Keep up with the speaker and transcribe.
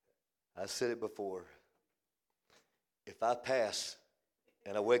I said it before. If I pass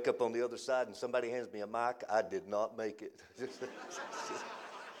and I wake up on the other side and somebody hands me a mic, I did not make it.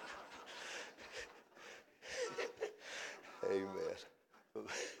 Amen.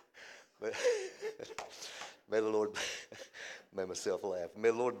 But may the Lord, made myself laugh. May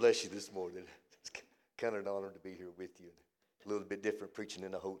the Lord bless you this morning. It's kind of an honor to be here with you. A little bit different preaching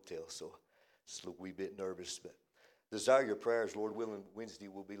in a hotel, so just a wee bit nervous. But desire your prayers, Lord willing. Wednesday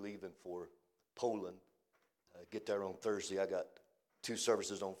we'll be leaving for Poland. Get there on Thursday. I got 2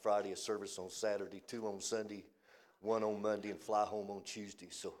 services on Friday, a service on Saturday, 2 on Sunday, 1 on Monday, and fly home on Tuesday.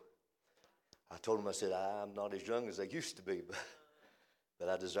 So I told him, I said, I'm not as young as I used to be, but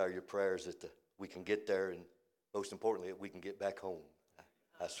I desire your prayers that we can get there, and most importantly, that we can get back home.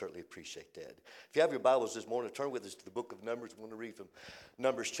 I certainly appreciate that. If you have your Bibles this morning, turn with us to the book of Numbers. We want to read from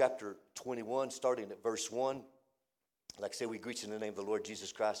Numbers chapter 21, starting at verse 1. Like I say, we greet you in the name of the Lord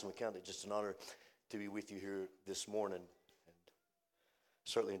Jesus Christ, and we count it just an honor to be with you here this morning. And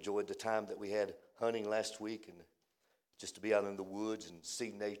certainly enjoyed the time that we had hunting last week, and just to be out in the woods and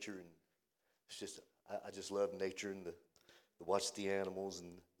see nature. And it's just, I just love nature and to watch the animals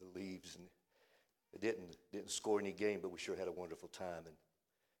and the leaves. And it didn't score any game, but we sure had a wonderful time. And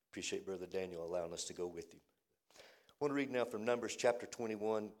appreciate Brother Daniel allowing us to go with him. I want to read now from Numbers chapter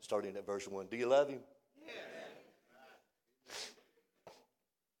 21, starting at verse 1. Do you love him? Yes.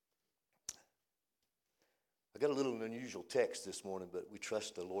 I got a little unusual text this morning, but we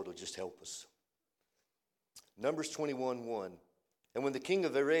trust the Lord will just help us. Numbers 21:1. And when the king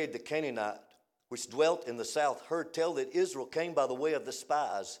of Arad the Canaanite, which dwelt in the south, heard tell that Israel came by the way of the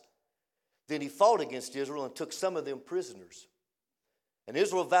spies, then he fought against Israel and took some of them prisoners. And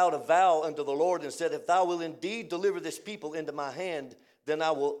Israel vowed a vow unto the Lord and said, if thou wilt indeed deliver this people into my hand, then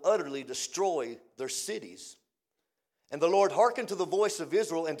I will utterly destroy their cities. And the Lord hearkened to the voice of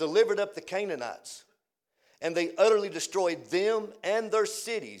Israel and delivered up the Canaanites. And they utterly destroyed them and their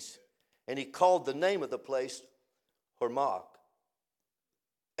cities. And he called the name of the place Hormah.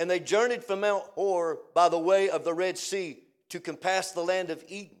 And they journeyed from Mount Hor by the way of the Red Sea to compass the land of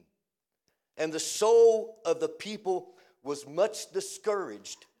Eden. And the soul of the people was much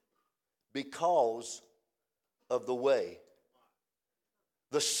discouraged because of the way.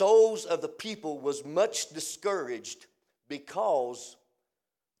 The souls of the people was much discouraged because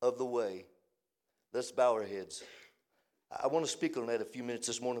of the way. Let's bow our heads. I want to speak on that a few minutes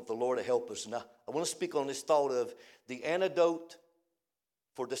this morning if the Lord will help us. And I want to speak on this thought of the antidote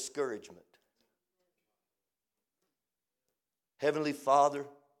for discouragement. Heavenly Father,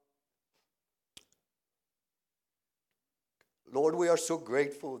 Lord, we are so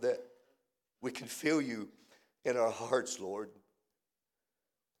grateful that we can feel you in our hearts, Lord.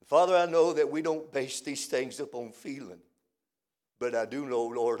 Father, I know that we don't base these things upon feeling, but I do know,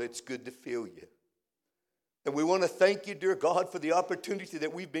 Lord, it's good to feel you. And we want to thank you, dear God, for the opportunity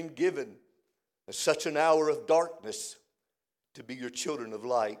that we've been given in such an hour of darkness to be your children of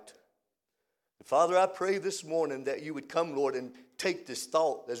light. And Father, I pray this morning that you would come, Lord, and take this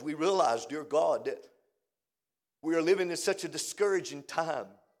thought as we realize, dear God, that we are living in such a discouraging time.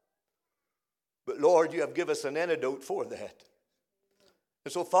 But Lord, you have given us an antidote for that.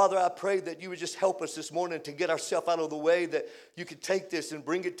 And so, Father, I pray that you would just help us this morning to get ourselves out of the way, that you could take this and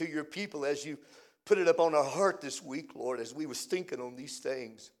bring it to your people as you put it up on our heart this week, Lord, as we was thinking on these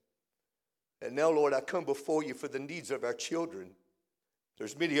things. And now, Lord, I come before you for the needs of our children.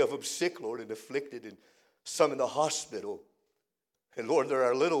 There's many of them sick, Lord, and afflicted, and some in the hospital. And Lord, they're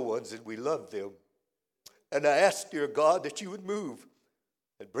our little ones, and we love them. And I ask, dear God, that you would move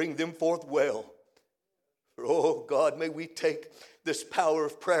and bring them forth well. For, oh, God, may we take this power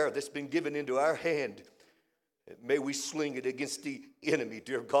of prayer that's been given into our hand, and may we sling it against the enemy,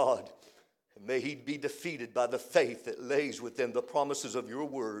 dear God. And may he be defeated by the faith that lays within the promises of your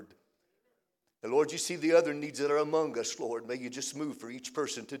word. And Lord, you see the other needs that are among us, Lord. May you just move for each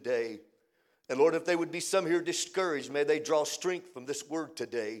person today. And Lord, if they would be some here discouraged, may they draw strength from this word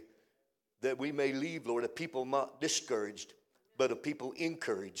today, that we may leave, Lord, a people not discouraged, but a people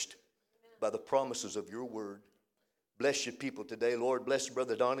encouraged by the promises of your word. Bless your people today, Lord. Bless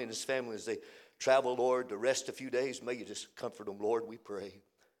Brother Donnie and his family as they travel, Lord, to rest a few days. May you just comfort them, Lord, we pray.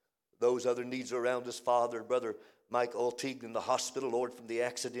 Those other needs around us, Father, Brother Mike Altig in the hospital, Lord, from the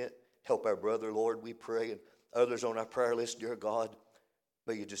accident. Help our brother, Lord, we pray. And others on our prayer list, dear God,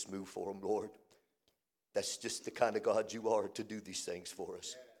 may you just move for them, Lord. That's just the kind of God you are to do these things for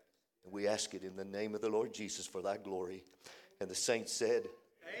us. And we ask it in the name of the Lord Jesus for thy glory. And the saints said,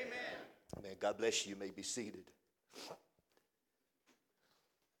 amen. Amen. God bless you. You may be seated.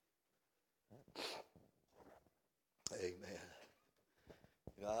 Amen.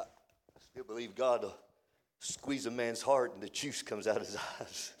 You know, Still believe God will squeeze a man's heart and the juice comes out of his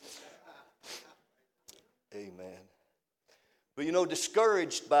eyes. Amen. But you know,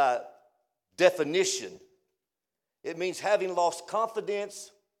 discouraged by definition, it means having lost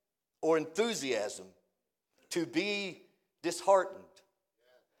confidence or enthusiasm, to be disheartened.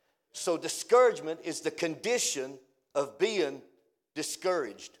 So discouragement is the condition of being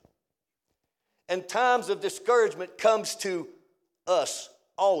discouraged. And times of discouragement comes to us,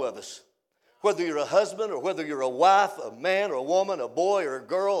 all of us. Whether you're a husband or whether you're a wife, a man or a woman, a boy or a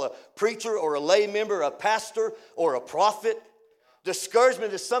girl, a preacher or a lay member, a pastor or a prophet,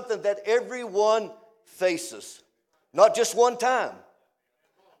 discouragement is something that everyone faces. Not just one time,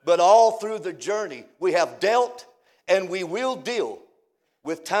 but all through the journey. We have dealt and we will deal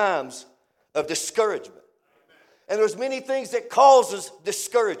with times of discouragement. And there's many things that causes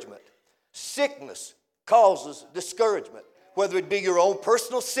discouragement. Sickness causes discouragement, whether it be your own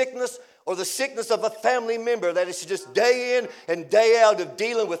personal sickness or the sickness of a family member that is just day in and day out of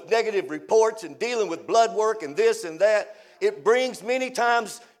dealing with negative reports and dealing with blood work and this and that. It brings many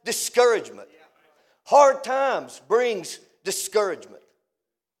times discouragement. Hard times brings discouragement.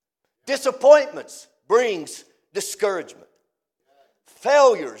 Disappointments brings discouragement.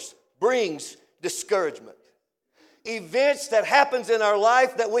 Failures brings discouragement. Events that happens in our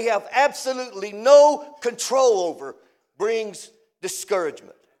life that we have absolutely no control over brings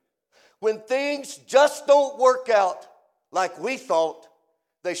discouragement. When things just don't work out like we thought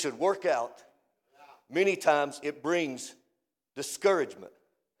they should work out, many times it brings discouragement.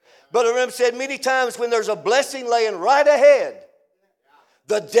 Brother Rim said many times when there's a blessing laying right ahead,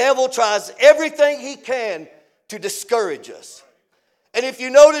 the devil tries everything he can to discourage us. And if you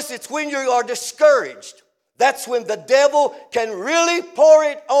notice, it's when you are discouraged, that's when the devil can really pour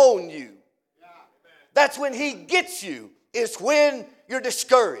it on you. That's when he gets you, is when you're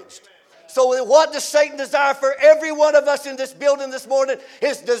discouraged. So what does Satan desire for every one of us in this building this morning?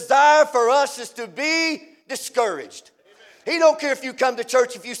 His desire for us is to be discouraged. He don't care if you come to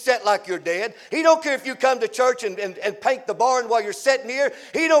church if you sit like you're dead. He don't care if you come to church and paint the barn while you're sitting here.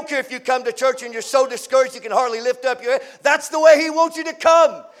 He don't care if you come to church and you're so discouraged you can hardly lift up your head. That's the way he wants you to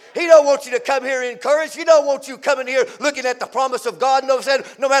come. He don't want you to come here encouraged. He don't want you coming here looking at the promise of God. No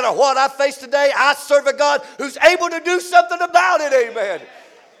matter what I face today, I serve a God who's able to do something about it. Amen.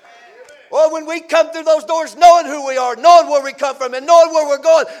 Well, when we come through those doors knowing who we are, knowing where we come from, and knowing where we're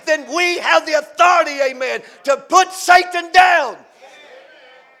going, then we have the authority, amen, to put Satan down.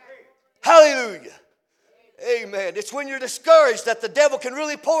 Hallelujah. Amen. It's when you're discouraged that the devil can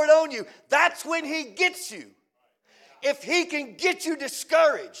really pour it on you. That's when he gets you. If he can get you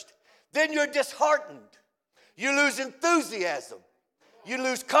discouraged, then you're disheartened. You lose enthusiasm. You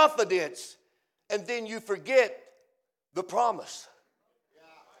lose confidence. And then you forget the promise.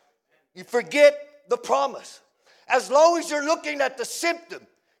 You forget the promise. As long as you're looking at the symptom,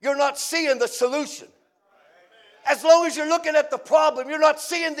 you're not seeing the solution. As long as you're looking at the problem, you're not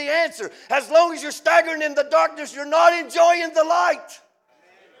seeing the answer. As long as you're staggering in the darkness, you're not enjoying the light.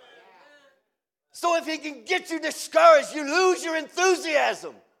 So if he can get you discouraged, you lose your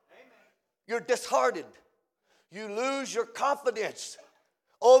enthusiasm. You're disheartened. You lose your confidence.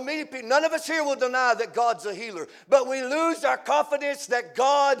 Oh, many people, none of us here will deny that God's a healer, but we lose our confidence that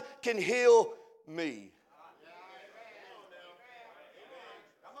God can heal me.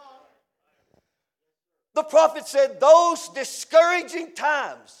 The prophet said those discouraging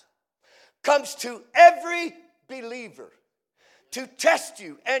times comes to every believer to test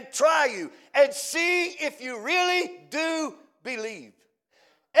you and try you and see if you really do believe.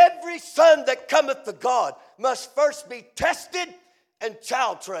 Every son that cometh to God must first be tested and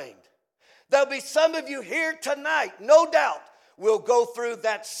child trained. There'll be some of you here tonight, no doubt, will go through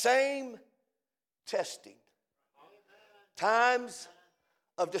that same testing. Times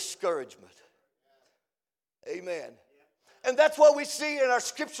of discouragement. Amen. And that's what we see in our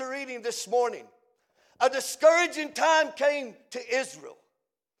scripture reading this morning. A discouraging time came to Israel.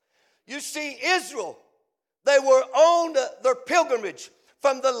 You see, Israel, they were on their pilgrimage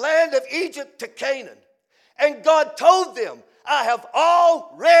from the land of Egypt to Canaan. And God told them, I have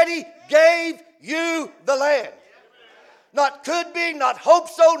already gave you the land. Not could be, not hope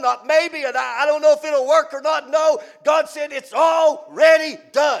so, not maybe, and I don't know if it'll work or not. No, God said it's already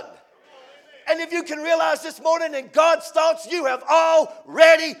done. And if you can realize this morning in God's thoughts, you have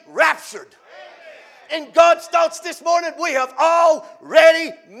already raptured. In God's thoughts this morning, we have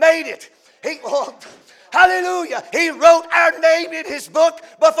already made it. Hallelujah. He wrote our name in his book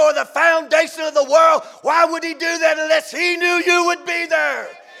before the foundation of the world. Why would he do that unless he knew you would be there?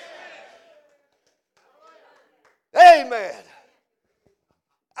 Amen.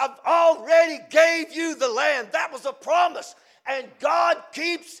 I've already gave you the land. That was a promise. And God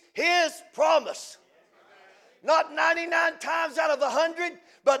keeps his promise. Not 99 times out of 100,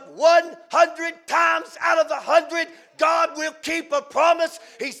 but 100 times out of 100, God will keep a promise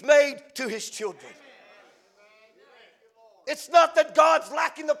he's made to his children. It's not that God's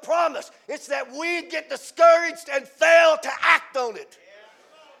lacking the promise. It's that we get discouraged and fail to act on it.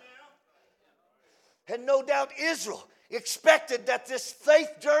 And no doubt Israel expected that this faith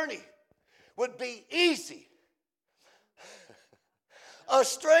journey would be easy. A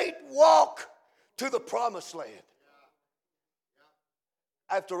straight walk to the promised land.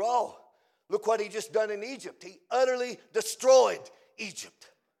 After all, look what he just done in Egypt. He utterly destroyed Egypt.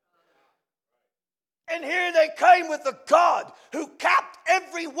 And here they came with a God who capped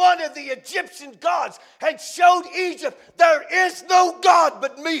every one of the Egyptian gods and showed Egypt, there is no God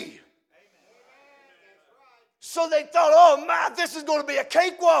but me. So they thought, oh my, this is going to be a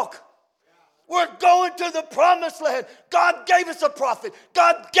cakewalk. We're going to the promised land. God gave us a prophet.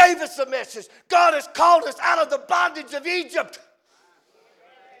 God gave us a message. God has called us out of the bondage of Egypt.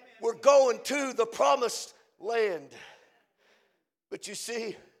 We're going to the promised land. But you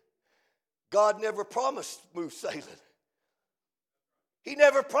see, God never promised smooth sailing. He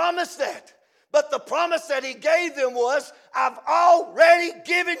never promised that. But the promise that he gave them was, I've already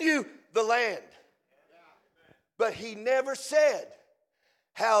given you the land. But he never said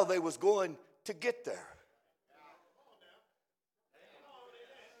how they was going to get there.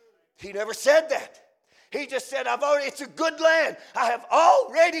 He never said that. He just said, it's a good land. I have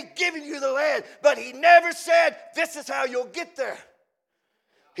already given you the land. But he never said, this is how you'll get there.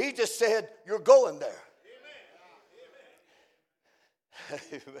 He just said, you're going there.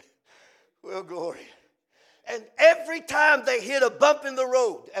 Amen. Well, glory. And every time they hit a bump in the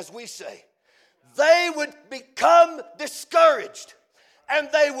road, as we say, they would become discouraged. And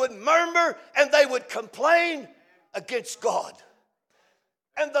they would murmur and they would complain against God.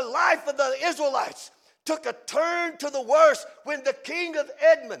 And the life of the Israelites took a turn to the worse when the king of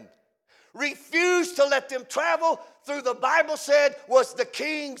Edom refused to let them travel through, the Bible said, was the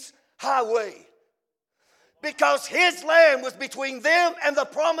king's highway. Because his land was between them and the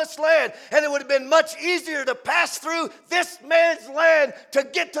promised land. And it would have been much easier to pass through this man's land to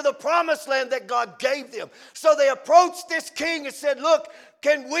get to the promised land that God gave them. So they approached this king and said, look,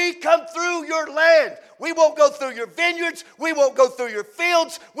 can we come through your land? We won't go through your vineyards. We won't go through your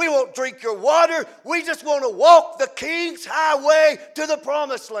fields. We won't drink your water. We just want to walk the king's highway to the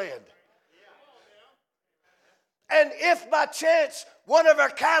promised land. And if by chance one of our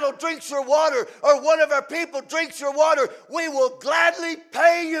cattle drinks your water or one of our people drinks your water, we will gladly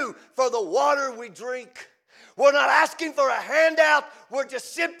pay you for the water we drink. We're not asking for a handout. We're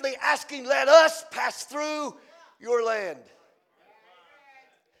just simply asking, let us pass through your land.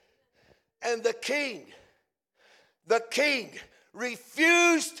 And the king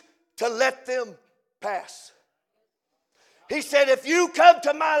refused to let them pass. He said, if you come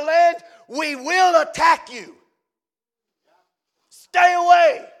to my land, we will attack you. Stay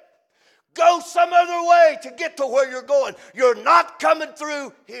away. Go some other way to get to where you're going. You're not coming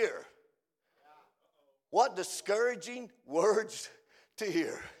through here. What discouraging words to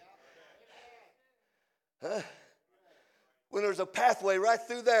hear. Huh? When there's a pathway right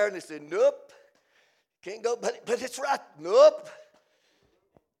through there and they say, nope, can't go, but it's right, nope.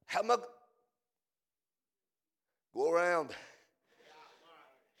 How am I? Go around.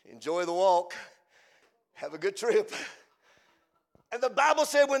 Enjoy the walk. Have a good trip. And the Bible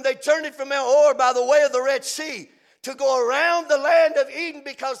said when they turned it from Mount Hor by the way of the Red Sea to go around the land of Eden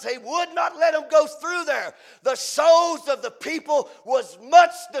because they would not let them go through there, the souls of the people was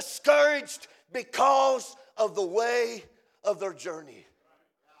much discouraged because of the way of their journey.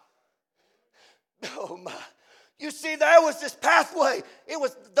 Oh my. You see, there was this pathway.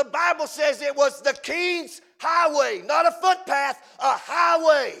 The Bible says it was the king's highway, not a footpath, a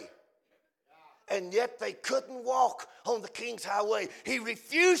highway. And yet they couldn't walk on the king's highway. He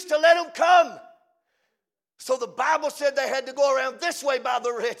refused to let them come. So the Bible said they had to go around this way by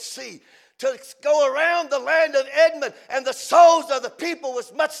the Red Sea to go around the land of Edom. And the souls of the people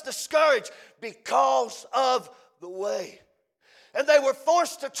was much discouraged because of the way. And they were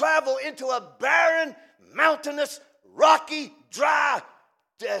forced to travel into a barren, mountainous, rocky, dry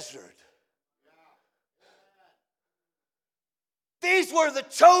desert. These were the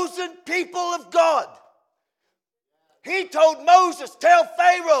chosen people of God. He told Moses, tell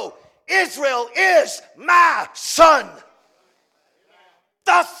Pharaoh, Israel is my son.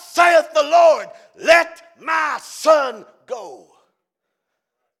 Thus saith the Lord, let my son go.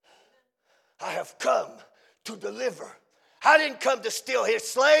 I have come to deliver. I didn't come to steal his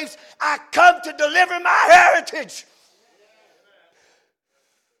slaves. I come to deliver my heritage.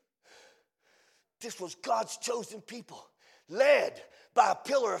 This was God's chosen people, led by a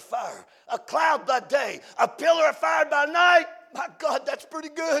pillar of fire, a cloud by day, a pillar of fire by night. My God, that's pretty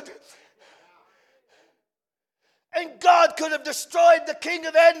good. And God could have destroyed the king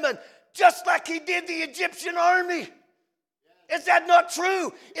of Edom just like he did the Egyptian army. Is that not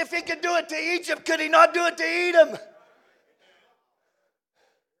true? If he could do it to Egypt, could he not do it to Edom?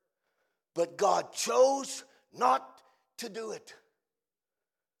 But God chose not to do it.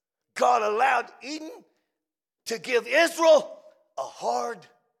 God allowed Edom to give Israel a hard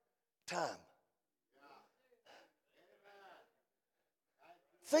time.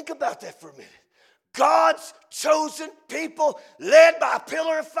 Think about that for a minute. God's chosen people led by a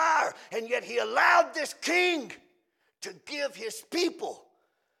pillar of fire, and yet he allowed this king to give his people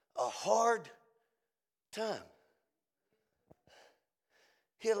a hard time.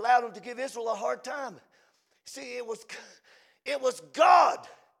 He allowed them to give Israel a hard time. See, it was God.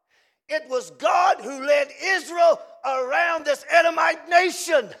 It was God who led Israel around this Edomite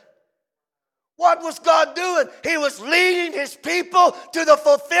nation. What was God doing? He was leading his people to the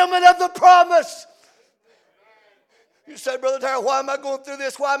fulfillment of the promise. You say, Brother Darrell, why am I going through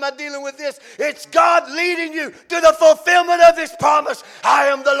this? Why am I dealing with this? It's God leading you to the fulfillment of his promise. I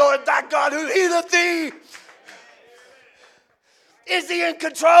am the Lord thy God who healeth thee. Is he in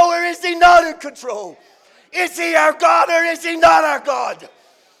control or is he not in control? Is he our God or is he not our God?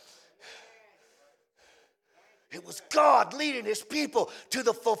 It was God leading his people to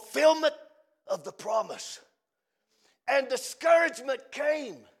the fulfillment of the promise. And discouragement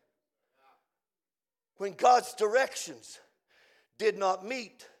came when God's directions did not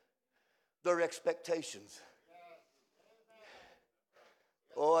meet their expectations.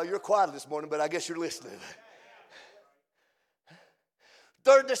 Oh, you're quiet this morning, but I guess you're listening.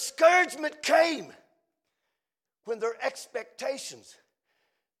 Their discouragement came when their expectations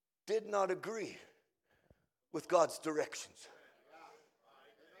did not agree with God's directions.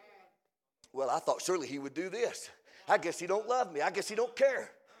 Well, I thought surely he would do this. I guess he don't love me. I guess he don't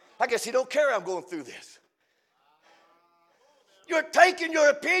care. I guess he don't care I'm going through this. You're taking your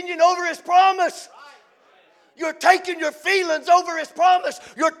opinion over his promise. You're taking your feelings over his promise.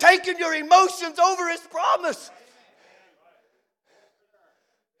 You're taking your emotions over his promise.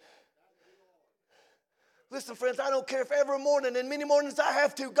 Listen, friends, I don't care if every morning, and many mornings I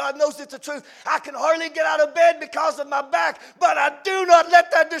have to, God knows it's the truth, I can hardly get out of bed because of my back, but I do not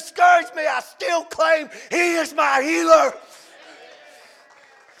let that discourage me. I still claim he is my healer.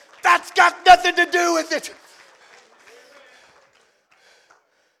 That's got nothing to do with it.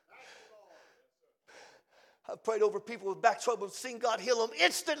 I've prayed over people with back trouble and seen God heal them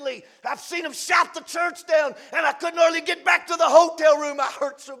instantly. I've seen them shout the church down, and I couldn't hardly get back to the hotel room. I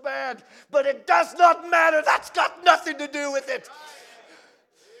hurt so bad. But it does not matter. That's got nothing to do with it.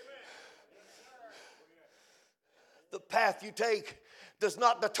 The path you take does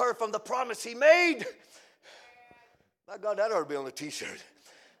not deter from the promise he made. My God, that ought to be on a t-shirt.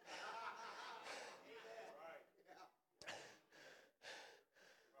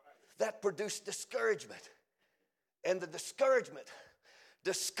 That produced discouragement. And the discouragement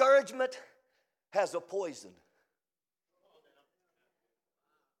has a poison.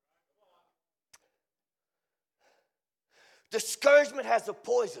 Discouragement has a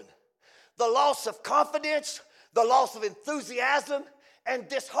poison. The loss of confidence, the loss of enthusiasm, and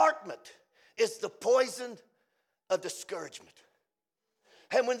disheartenment is the poison of discouragement.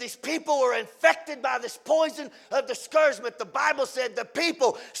 And when these people were infected by this poison of discouragement, the Bible said the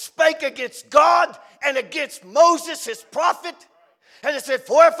people spake against God and against Moses, his prophet. And it said,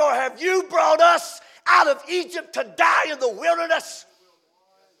 wherefore have you brought us out of Egypt to die in the wilderness?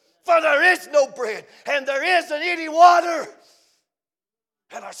 For there is no bread, and there isn't any water.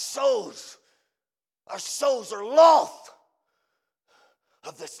 And our souls are lost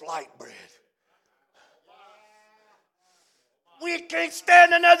of this light bread. We can't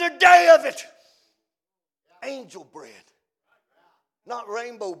stand another day of it. Angel bread. Not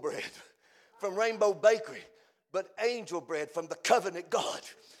rainbow bread from Rainbow Bakery, but angel bread from the covenant God.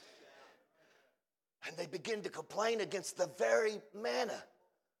 And they begin to complain against the very manna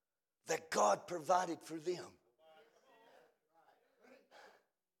that God provided for them.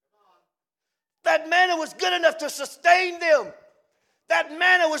 That manna was good enough to sustain them. That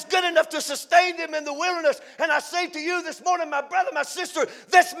manna was good enough to sustain them in the wilderness. And I say to you this morning, my brother, my sister,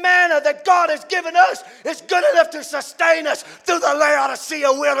 this manna that God has given us is good enough to sustain us through the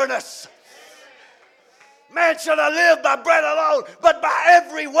Laodicea wilderness. Man shall not live by bread alone, but by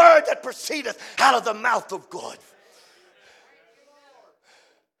every word that proceedeth out of the mouth of God.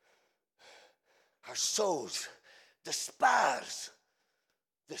 our souls despise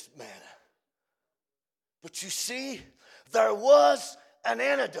this manna. But you see, there was an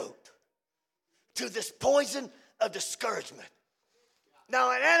antidote to this poison of discouragement.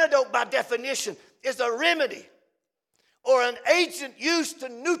 Now, an antidote, by definition, is a remedy or an agent used to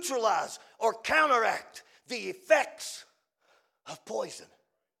neutralize or counteract the effects of poison.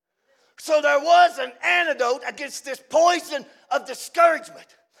 So there was an antidote against this poison of discouragement.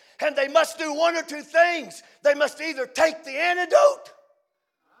 And they must do one or two things. They must either take the antidote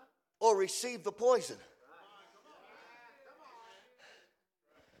or receive the poison.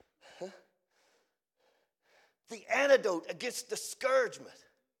 The antidote against discouragement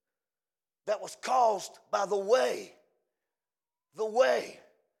that was caused by the way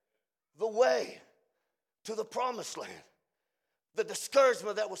to the promised land. The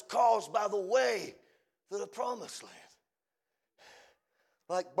discouragement that was caused by the way to the promised land.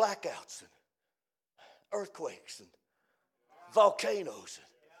 Like blackouts and earthquakes and volcanoes and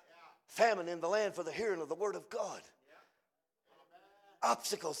famine in the land for the hearing of the word of God.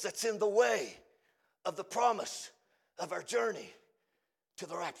 Obstacles that's in the way of the promise of our journey to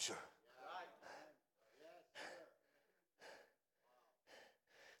the rapture.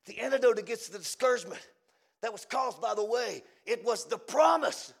 The antidote against the discouragement that was caused by the way, it was the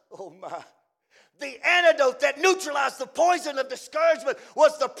promise. Oh my. The antidote that neutralized the poison of discouragement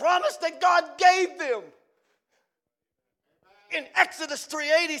was the promise that God gave them. In Exodus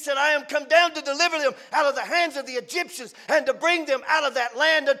 3:8, he said, I am come down to deliver them out of the hands of the Egyptians and to bring them out of that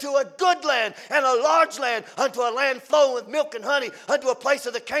land unto a good land and a large land, unto a land flowing with milk and honey, unto a place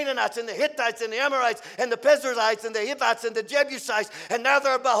of the Canaanites and the Hittites and the Amorites and the Perizzites and the Hivites and the Jebusites. And now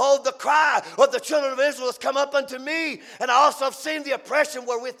there, behold, the cry of the children of Israel has come up unto me. And I also have seen the oppression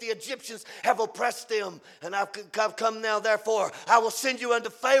wherewith the Egyptians have oppressed them. And I've come now, therefore, I will send you unto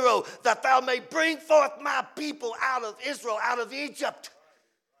Pharaoh, that thou may bring forth my people out of Israel, out of Egypt.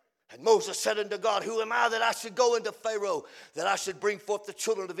 And Moses said unto God, who am I that I should go into Pharaoh, that I should bring forth the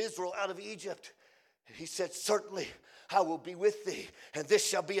children of Israel out of Egypt? And he said, certainly I will be with thee, and this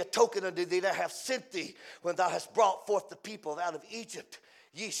shall be a token unto thee that I have sent thee, when thou hast brought forth the people out of Egypt.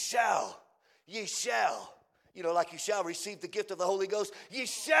 Ye shall, like you shall receive the gift of the Holy Ghost, ye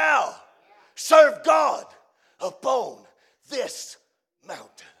shall serve God upon this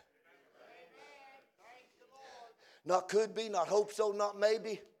mountain. Not could be, not hope so, not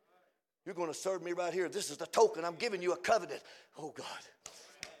maybe. You're going to serve me right here. This is the token. I'm giving you a covenant. Oh, God.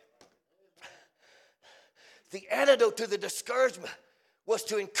 The antidote to the discouragement was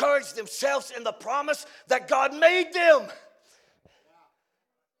to encourage themselves in the promise that God made them.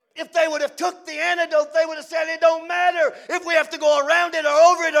 If they would have took the antidote, they would have said, it don't matter if we have to go around it or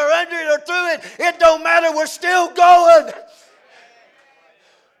over it or under it or through it. It don't matter. We're still going.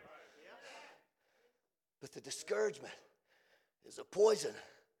 But the discouragement is a poison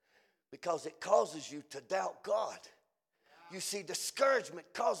because it causes you to doubt God. You see,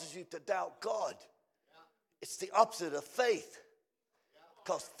 discouragement causes you to doubt God. It's the opposite of faith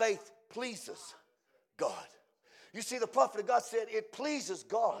because faith pleases God. You see, the prophet of God said it pleases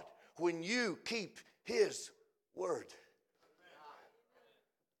God when you keep his word.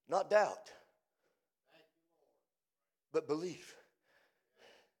 Not doubt, but believe.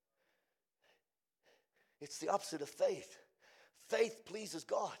 It's the opposite of faith. Faith pleases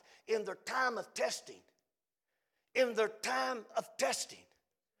God. In their time of testing,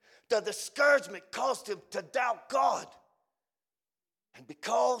 the discouragement caused them to doubt God. And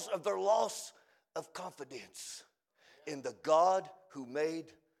because of their loss of confidence in the God who made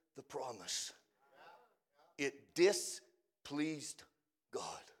the promise, it displeased God.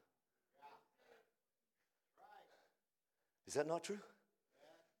 Is that not true?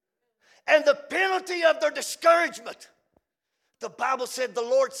 And the penalty of their discouragement, the Bible said the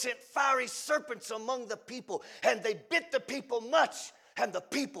Lord sent fiery serpents among the people, and they bit the people much, and the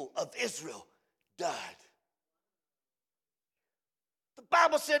people of Israel died. The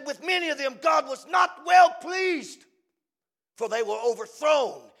Bible said with many of them God was not well pleased, for they were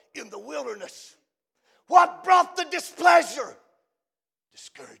overthrown in the wilderness. What brought the displeasure?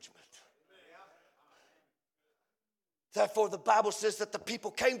 Discouragement. Therefore, the Bible says that the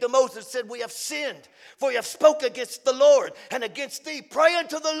people came to Moses and said, we have sinned, for we have spoken against the Lord and against thee. Pray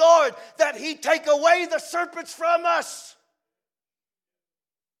unto the Lord that he take away the serpents from us.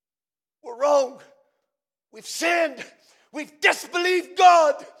 We're wrong. We've sinned. We've disbelieved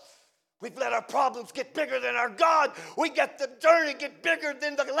God. We've let our problems get bigger than our God. We get the journey get bigger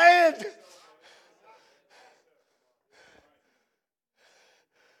than the land.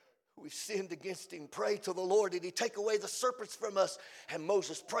 We've sinned against him. Pray to the Lord that he take away the serpents from us. And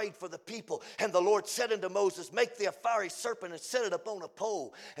Moses prayed for the people. And the Lord said unto Moses, make thee a fiery serpent and set it upon a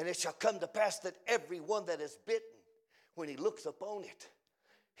pole. And it shall come to pass that every one that is bitten, when he looks upon it,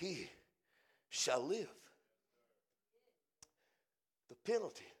 he shall live. The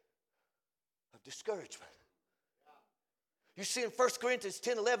penalty of discouragement. You see in 1 Corinthians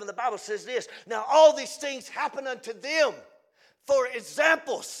 10:11, the Bible says this, now all these things happen unto them for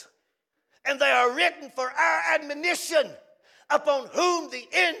examples, and they are written for our admonition, upon whom the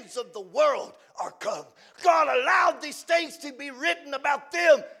ends of the world are come. God allowed these things to be written about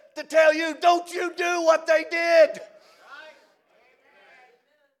them to tell you, don't you do what they did.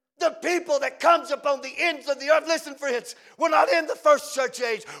 The people that comes upon the ends of the earth. Listen, friends, we're not in the first church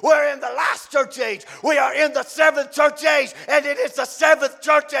age. We're in the last church age. We are in the seventh church age, and it is the seventh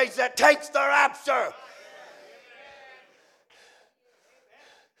church age that takes the rapture.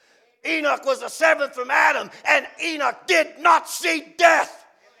 Enoch was the seventh from Adam, and Enoch did not see death,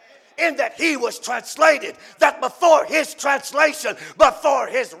 in that he was translated, that before his translation, before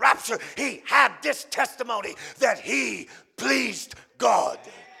his rapture, he had this testimony that he pleased God.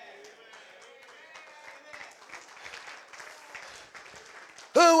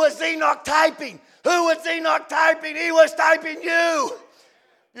 Who was Enoch typing? Who was Enoch typing? He was typing you.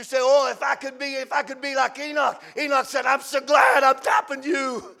 You say, oh, if I could be like Enoch. Enoch said, I'm so glad I'm typing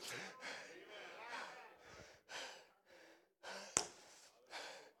you.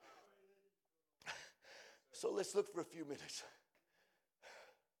 So let's look for a few minutes.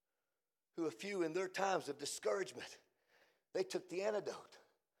 Who a few in their times of discouragement, they took the antidote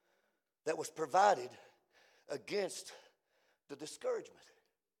that was provided against the discouragement.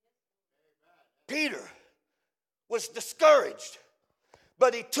 Peter was discouraged,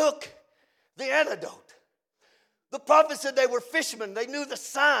 but he took the antidote. The prophet said they were fishermen. They knew the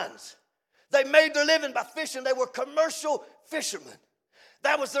signs. They made their living by fishing. They were commercial fishermen.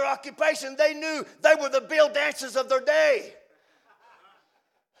 That was their occupation. They knew they were the Bill dancers of their day.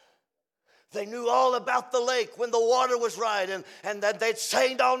 They knew all about the lake when the water was right, and that they'd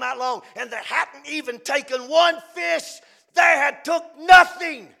sailed all night long, and they hadn't even taken one fish. They had took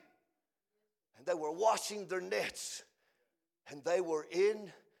nothing. And they were washing their nets, and they were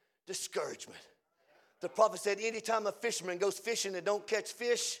in discouragement. The prophet said anytime a fisherman goes fishing and don't catch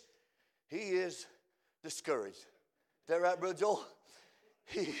fish, he is discouraged. Is that right, Brother Joel?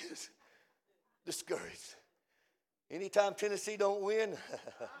 He is discouraged. Anytime Tennessee don't win,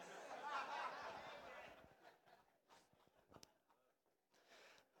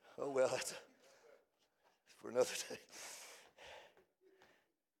 oh well, that's for another day.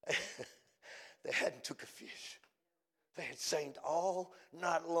 They hadn't took a fish. They had sailed all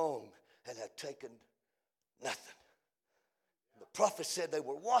night long and had taken nothing. And the prophet said they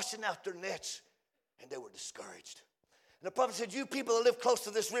were washing out their nets and they were discouraged. And the prophet said, you people that live close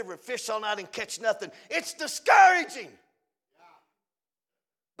to this river and fish all night and catch nothing, it's discouraging.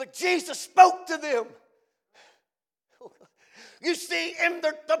 But Jesus spoke to them. You see,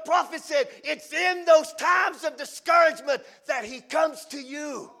 the prophet said, it's in those times of discouragement that he comes to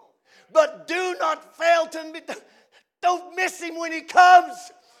you. But do not fail to, don't miss him when he comes.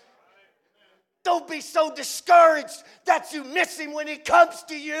 Don't be so discouraged that you miss him when he comes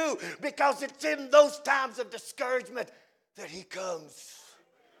to you, because it's in those times of discouragement that he comes.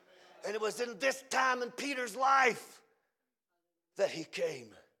 And it was in this time in Peter's life that he came.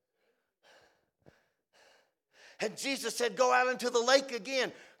 And Jesus said, go out into the lake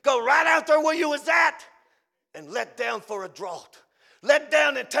again. Go right out there where you was at and let down for a draught. Let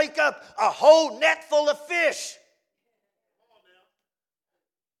down and take up a whole net full of fish.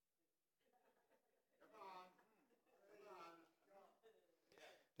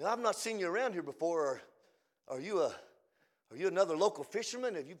 Now, I've not seen you around here before. Are you another local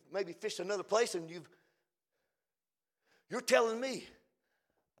fisherman? Have you maybe fished another place and you're telling me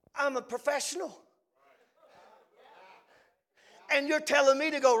I'm a professional? And you're telling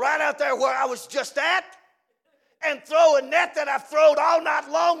me to go right out there where I was just at and throw a net that I've thrown all night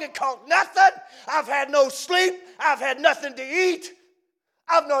long and caught nothing? I've had no sleep. I've had nothing to eat.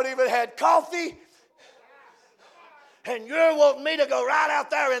 I've not even had coffee. And you're wanting me to go right out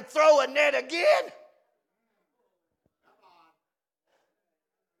there and throw a net again?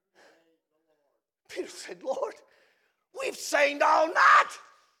 Peter said, Lord, we've sailed all night.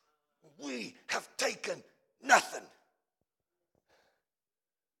 We have taken nothing.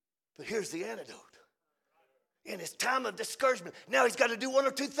 But here's the antidote. In his time of discouragement, now he's got to do one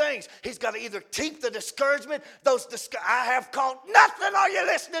or two things. He's got to either keep the discouragement, I have caught nothing. Are you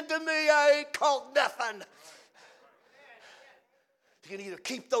listening to me? I ain't caught nothing. You can either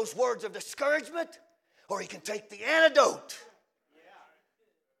keep those words of discouragement or you can take the antidote.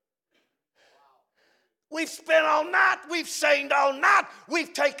 We've spent all night, we've sang all night,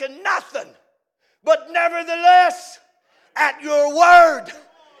 we've taken nothing. But nevertheless, at your word,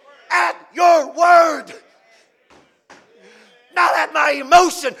 not at my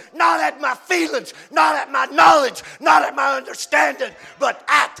emotion, not at my feelings, not at my knowledge, not at my understanding, but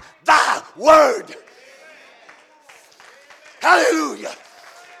at thy word. Hallelujah.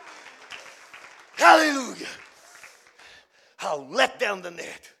 Hallelujah. I'll let down the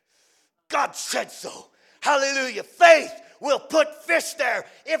net. God said so. Hallelujah. Faith will put fish there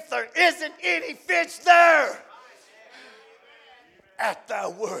if there isn't any fish there. At thy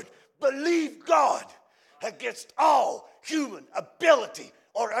word. Believe God against all human ability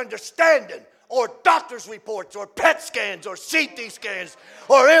or understanding or doctor's reports or PET scans or CT scans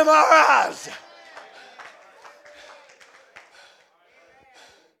or MRIs.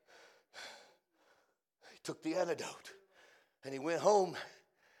 He took the antidote and he went home.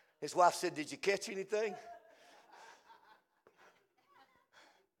 His wife said, "Did you catch anything?"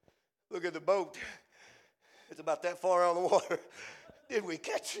 Look at the boat. It's about that far out of the water. Did we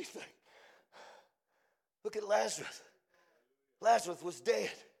catch anything? Look at Lazarus. Lazarus was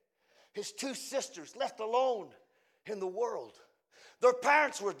dead. His two sisters left alone in the world. Their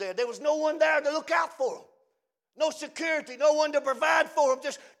parents were dead. There was no one there to look out for them. No security, no one to provide for them.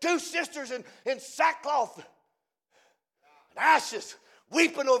 Just two sisters in sackcloth and ashes,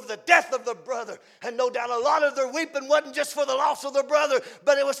 weeping over the death of their brother. And no doubt a lot of their weeping wasn't just for the loss of their brother,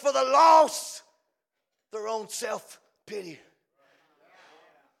 but it was for the loss, their own self-pity.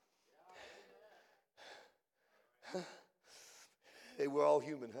 They were all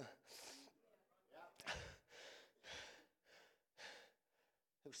human, huh?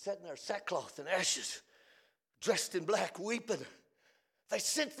 They were sitting there, sackcloth and ashes, dressed in black, weeping. They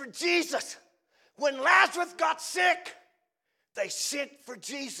sent for Jesus. When Lazarus got sick, they sent for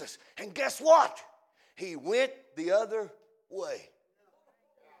Jesus. And guess what? He went the other way.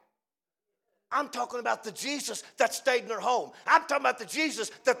 I'm talking about the Jesus that stayed in their home. I'm talking about the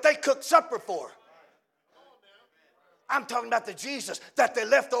Jesus that they cooked supper for. I'm talking about the Jesus that they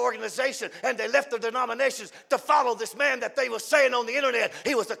left the organization and they left the denominations to follow this man that they were saying on the internet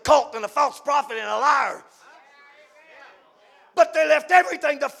he was a cult and a false prophet and a liar. But they left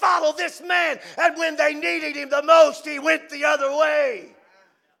everything to follow this man, and when they needed him the most, he went the other way.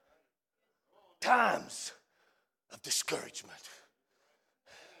 Times of discouragement.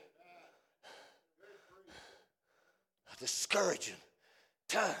 A discouraging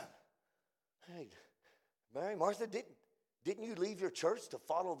time. Hey, Mary, Martha, didn't you leave your church to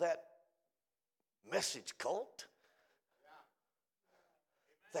follow that message cult?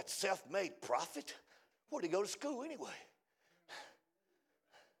 That self-made prophet? Where'd he go to school anyway?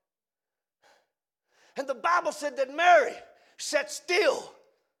 And the Bible said that Mary sat still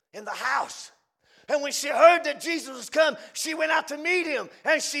in the house. And when she heard that Jesus was come, she went out to meet him.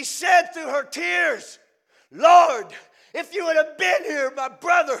 And she said through her tears, "Lord, if you would have been here, my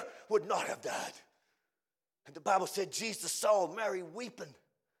brother would not have died." And the Bible said Jesus saw Mary weeping.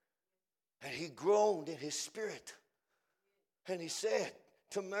 And he groaned in his spirit. And he said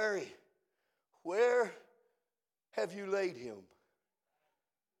to Mary, "Where have you laid him?"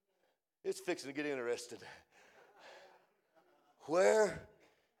 It's fixing to get interesting. "Where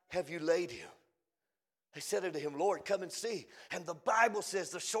have you laid him?" They said unto him, "Lord, come and see." And the Bible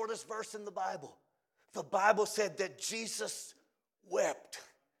says, the shortest verse in the Bible said that Jesus wept.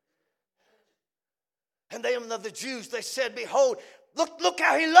 And they of the Jews, they said, "Behold, look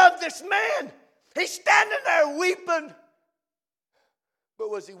how he loved this man. He's standing there weeping." But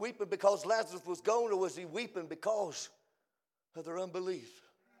was he weeping because Lazarus was gone, or was he weeping because of their unbelief?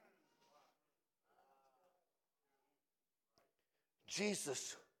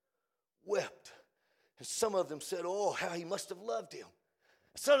 Jesus wept. And some of them said, "Oh, how he must have loved him."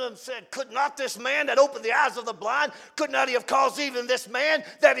 Some of them said, "Could not this man that opened the eyes of the blind, could not he have caused even this man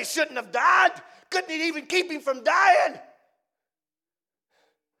that he shouldn't have died? Couldn't he even keep him from dying?"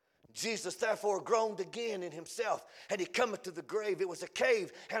 Jesus therefore groaned again in himself, and he cometh to the grave. It was a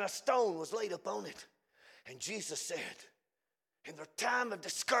cave, and a stone was laid upon it. And Jesus said, in their time of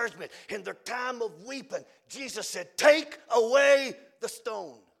discouragement, in their time of weeping, Jesus said, "Take away the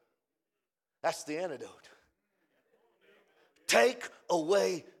stone." That's the antidote. Take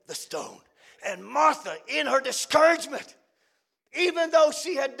away the stone. And Martha, in her discouragement, even though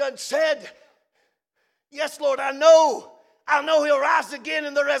she had done said, "Yes, Lord, I know he'll rise again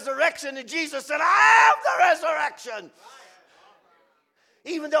in the resurrection." And Jesus said, "I am the resurrection."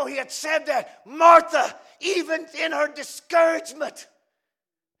 Even though he had said that, Martha, even in her discouragement,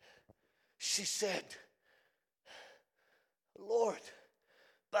 She said, Lord,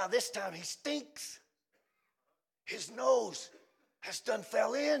 by this time he stinks. His nose has done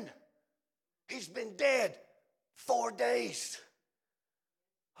fell in. He's been dead 4 days.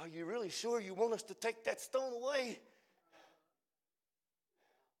 Are you really sure you want us to take that stone away?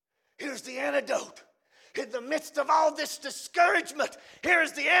 Here's the antidote. In the midst of all this discouragement,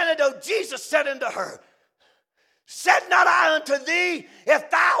 here's the antidote. Jesus said unto her, said not I unto thee,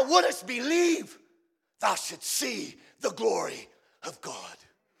 if thou wouldest believe, thou shouldst see the glory of God.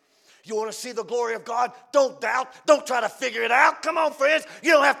 You want to see the glory of God? Don't doubt. Don't try to figure it out. Come on, friends.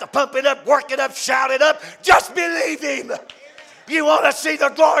 You don't have to pump it up, work it up, shout it up. Just believe him. You want to see the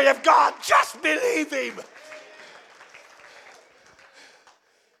glory of God? Just believe him.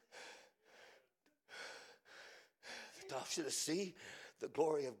 Thou shouldst see the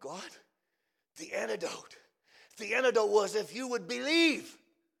glory of God. The antidote. The antidote was if you would believe.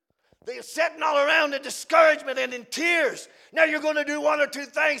 They're sitting all around in discouragement and in tears. Now you're going to do one or two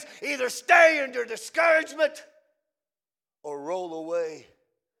things. Either stay in your discouragement or roll away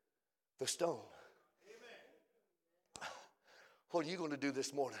the stone. Amen. What are you going to do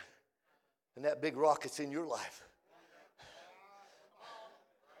this morning? And that big rock that's in your life.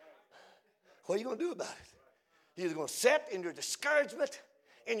 What are you going to do about it? You're either going to sit in your discouragement,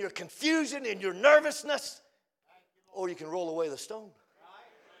 in your confusion, in your nervousness, or you can roll away the stone.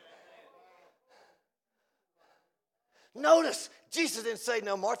 Notice, Jesus didn't say,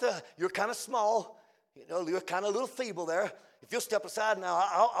 now, Martha, you're kind of small. You know, you're kind of a little feeble there. If you'll step aside now,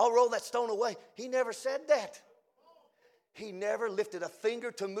 I'll roll that stone away. He never said that. He never lifted a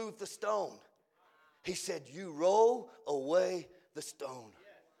finger to move the stone. He said, you roll away the stone.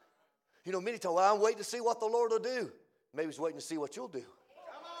 You know, many times, well, I'm waiting to see what the Lord will do. Maybe he's waiting to see what you'll do.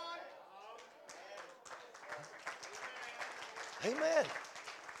 Amen.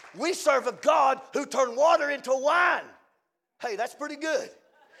 We serve a God who turned water into wine. Hey, that's pretty good.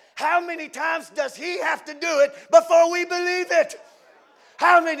 How many times does he have to do it before we believe it?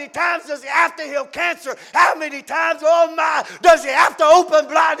 How many times does he have to heal cancer? How many times, oh my, does he have to open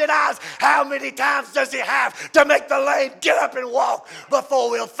blinded eyes? How many times does he have to make the lame get up and walk before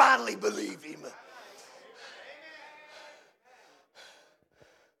we'll finally believe him?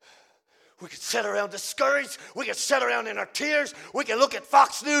 We can sit around discouraged. We can sit around in our tears. We can look at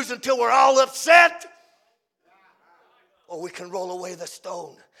Fox News until we're all upset. Or we can roll away the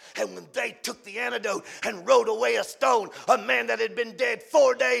stone. And when they took the antidote and rolled away a stone, a man that had been dead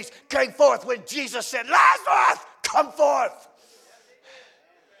 4 days came forth when Jesus said, Lazarus, come forth.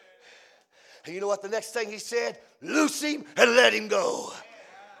 And you know what the next thing he said? Loose him and let him go.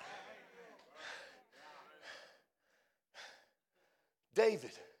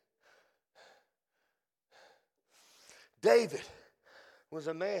 David was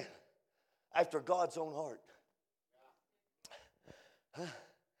a man after God's own heart.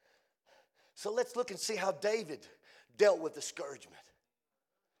 So let's look and see how David dealt with discouragement.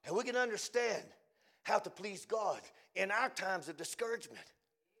 And we can understand how to please God in our times of discouragement.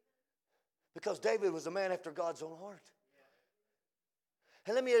 Because David was a man after God's own heart.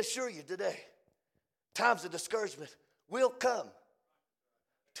 And let me assure you today, times of discouragement will come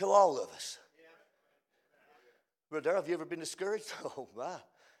to all of us. Brother Darrell, have you ever been discouraged? Oh, my,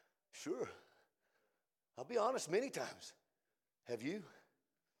 sure. I'll be honest, many times. Have you?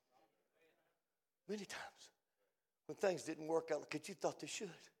 Many times. When things didn't work out like you thought they should.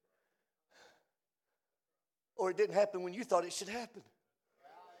 Or it didn't happen when you thought it should happen.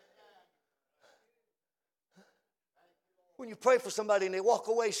 When you pray for somebody and they walk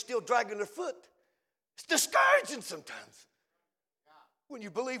away still dragging their foot, it's discouraging sometimes. When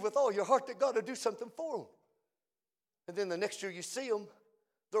you believe with all your heart that God will do something for them. And then the next year you see them,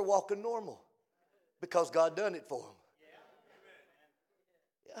 they're walking normal because God done it for them.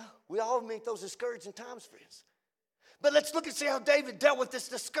 Yeah, we all meet those discouraging times, friends. But let's look and see how David dealt with this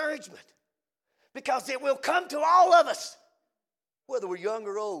discouragement. Because it will come to all of us, whether we're young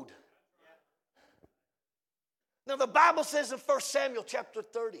or old. Now the Bible says in 1 Samuel chapter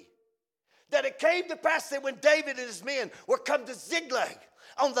 30, that it came to pass that when David and his men were come to Ziklag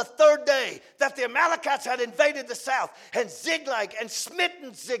on the third day, that the Amalekites had invaded the south, and Ziklag, and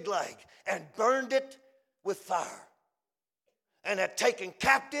smitten Ziklag, and burned it with fire, and had taken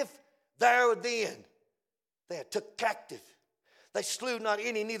captive there then. They had took captive. They slew not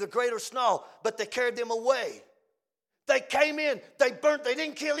any, neither great or small, but they carried them away. They came in, they burnt, they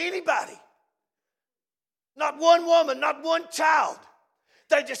didn't kill anybody. Not one woman, not one child.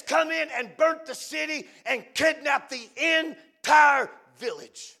 They just come in and burnt the city and kidnapped the entire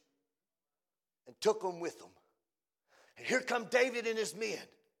village and took them with them. And here come David and his men.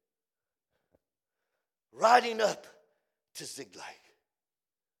 riding up to Ziklag.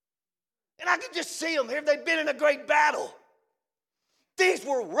 And I could just see them here. They'd been in a great battle. These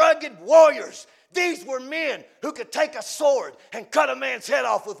were rugged warriors. These were men who could take a sword and cut a man's head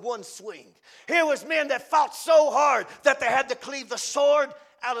off with one swing. Here was men that fought so hard that they had to cleave the sword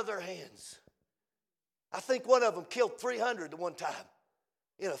out of their hands. I think one of them killed 300 at one time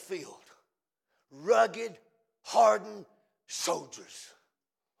in a field. Rugged, hardened soldiers.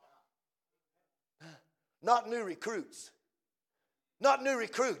 Not new recruits. Not new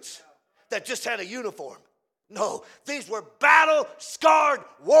recruits that just had a uniform. No, these were battle-scarred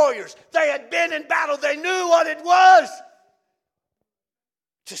warriors. They had been in battle. They knew what it was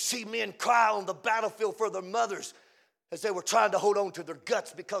to see men cry on the battlefield for their mothers as they were trying to hold on to their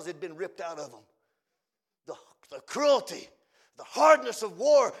guts because it had been ripped out of them. The cruelty, the hardness of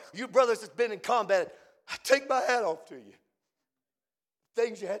war. You brothers that's been in combat, I take my hat off to you. The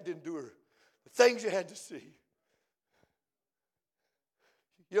things you had to endure, the things you had to see.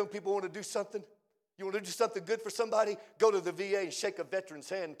 Young people want to do something? You want to do something good for somebody? Go to the VA and shake a veteran's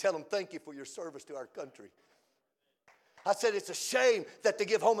hand and tell them thank you for your service to our country. I said it's a shame that they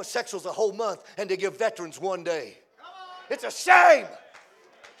give homosexuals a whole month and they give veterans one day. It's a shame.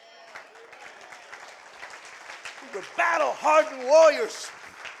 These were battle-hardened warriors.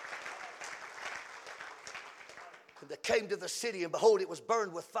 And they came to the city, and behold, it was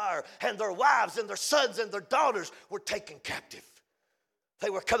burned with fire, and their wives and their sons and their daughters were taken captive. They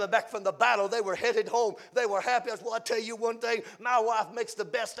were coming back from the battle. They were headed home. They were happy. Well, I tell you one thing. My wife makes the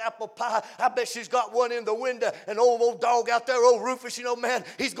best apple pie. I bet she's got one in the window. An old dog out there, old Rufus, man,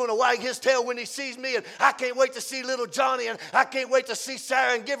 he's going to wag his tail when he sees me. And I can't wait to see little Johnny. And I can't wait to see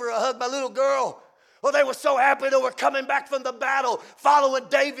Sarah and give her a hug, my little girl. Well, they were so happy they were coming back from the battle, following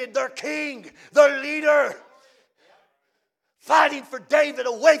David, their king, their leader. Fighting for David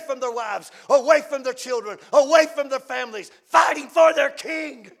away from their wives, away from their children, away from their families, fighting for their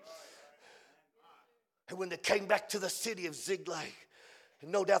king. And when they came back to the city of Ziklag,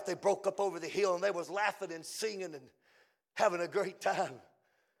 and no doubt they broke up over the hill and they was laughing and singing and having a great time.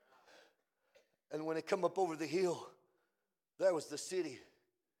 And when they come up over the hill, there was the city.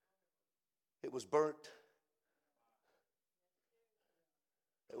 It was burnt.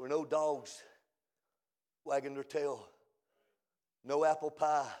 There were no dogs wagging their tail. No apple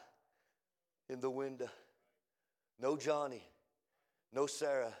pie in the window. No Johnny. No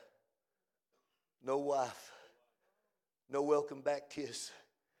Sarah. No wife. No welcome back kiss.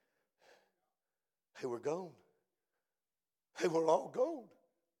 They were gone. They were all gone.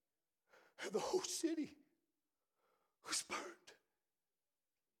 And the whole city was burned.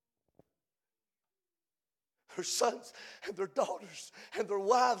 Their sons and their daughters and their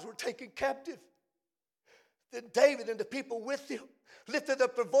wives were taken captive. Then David and the people with him lifted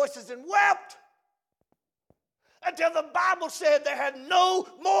up their voices and wept until the Bible said they had no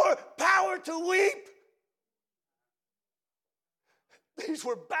more power to weep. These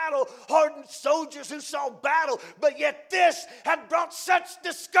were battle-hardened soldiers who saw battle, but yet this had brought such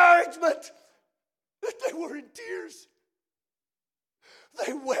discouragement that they were in tears.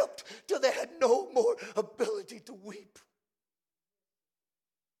 They wept till they had no more ability to weep.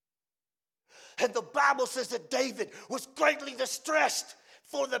 And the Bible says that David was greatly distressed,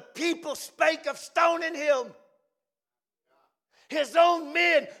 for the people spake of stoning him. His own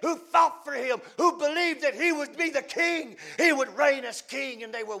men who fought for him, who believed that he would be the king, he would reign as king,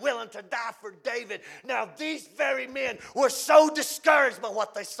 and they were willing to die for David. Now these very men were so discouraged by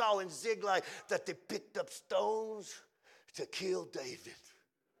what they saw in Ziklag that they picked up stones to kill David.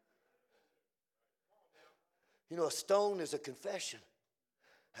 A stone is a confession.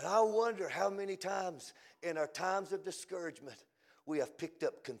 And I wonder how many times in our times of discouragement we have picked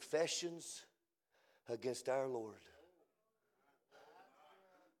up confessions against our Lord.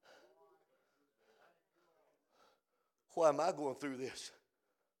 Why am I going through this?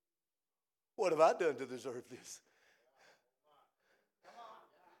 What have I done to deserve this?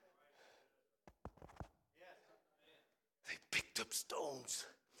 They picked up stones.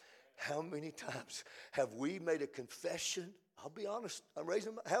 How many times have we made a confession? I'll be honest, I'm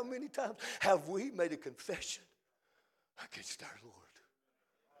raising my, how many times have we made a confession against our Lord?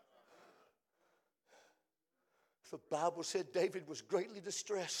 The Bible said David was greatly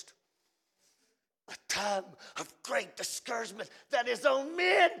distressed. A time of great discouragement that his own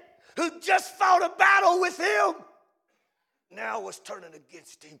men who just fought a battle with him now was turning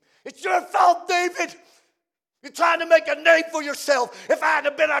against him. It's your fault, David. You're trying to make a name for yourself. If I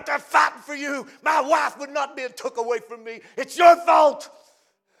hadn't been out there fighting for you, my wife would not be took away from me. It's your fault.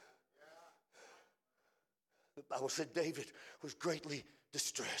 The Bible said David was greatly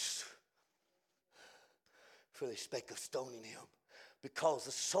distressed. for they spake of stoning him, because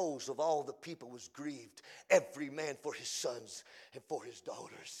the souls of all the people was grieved, every man for his sons and for his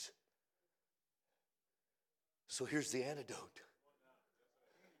daughters. So here's the antidote.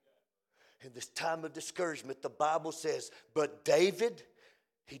 In this time of discouragement, the Bible says, but David,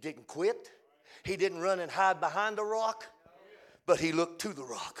 he didn't quit. He didn't run and hide behind a rock, but he looked to the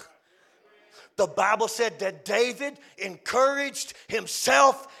rock. The Bible said that David encouraged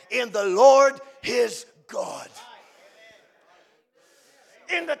himself in the Lord his God.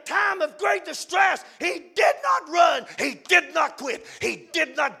 In the time of great distress, he did not run. He did not quit. He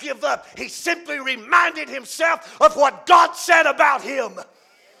did not give up. He simply reminded himself of what God said about him.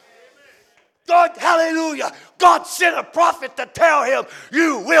 God, hallelujah. God sent a prophet to tell him,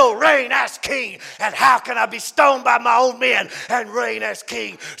 you will reign as king. And how can I be stoned by my own men and reign as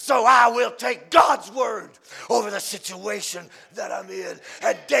king? So I will take God's word over the situation that I'm in.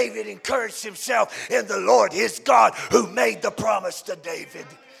 And David encouraged himself in the Lord his God, who made the promise to David.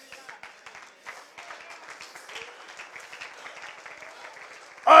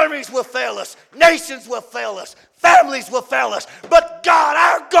 Armies will fail us. Nations will fail us. Families will fail us. But God,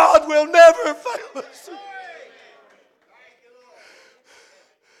 our God, will never fail us.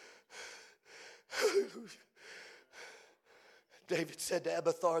 David said to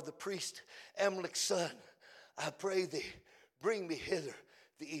Abiathar the priest, Amalek's son, I pray thee, bring me hither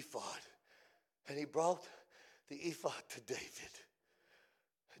the ephod. And he brought the ephod to David.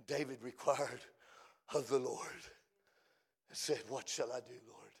 And David required of the Lord and said, what shall I do,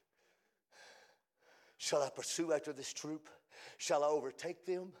 Lord? Shall I pursue after this troop? Shall I overtake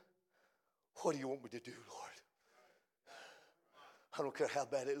them? What do you want me to do, Lord? I don't care how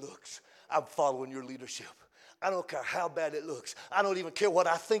bad it looks. I'm following your leadership. I don't care how bad it looks. I don't even care what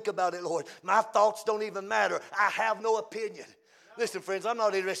I think about it, Lord. My thoughts don't even matter. I have no opinion. Listen, friends, I'm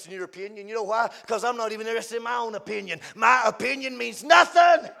not interested in your opinion. You know why? Because I'm not even interested in my own opinion. My opinion means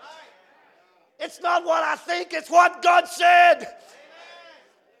nothing. It's not what I think. It's what God said.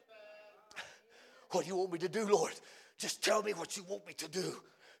 What do you want me to do, Lord? Just tell me what you want me to do.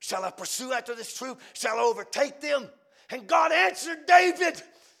 Shall I pursue after this troop? Shall I overtake them? And God answered David.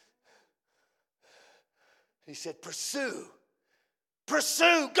 He said, pursue.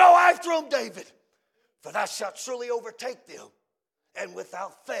 Pursue. Go after them, David. For thou shalt surely overtake them. And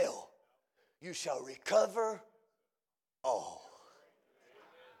without fail, you shall recover all.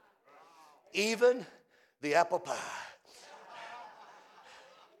 Even the apple pie.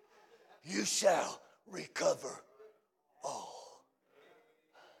 You shall recover all.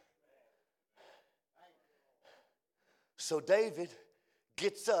 So David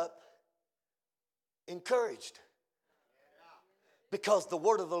gets up encouraged, because the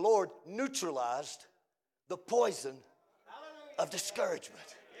word of the Lord neutralized the poison of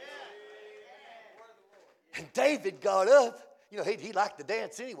discouragement. And David got up. You know, he liked to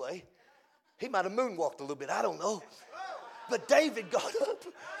dance anyway. He might have moonwalked a little bit. I don't know. But David got up.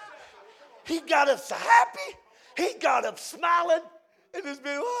 He got up so happy. He got up smiling. And it's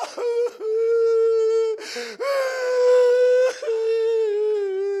been,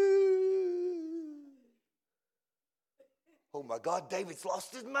 oh my God, David's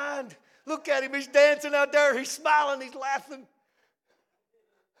lost his mind. Look at him. He's dancing out there. He's smiling. He's laughing.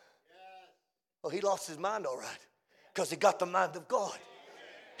 Well, he lost his mind all right, because he got the mind of God.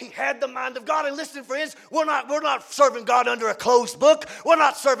 He had the mind of God. And listen, friends, we're not serving God under a closed book. We're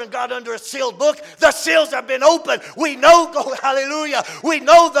not serving God under a sealed book. The seals have been opened. We know, hallelujah, we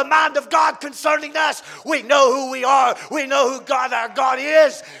know the mind of God concerning us. We know who we are. We know who God, our God,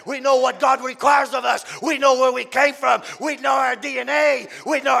 is. We know what God requires of us. We know where we came from. We know our DNA.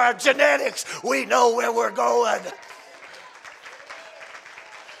 We know our genetics. We know where we're going.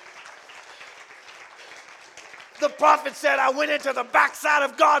 The prophet said, I went into the backside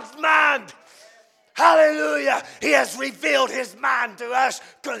of God's mind. Hallelujah. He has revealed his mind to us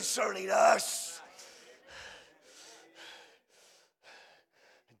concerning us.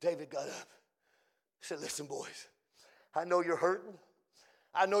 David got up. He said, listen, boys, I know you're hurting.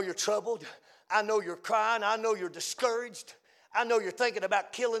 I know you're troubled. I know you're crying. I know you're discouraged. I know you're thinking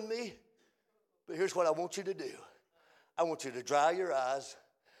about killing me. But here's what I want you to do. I want you to dry your eyes,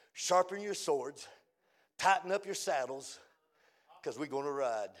 sharpen your swords, tighten up your saddles, because we're going to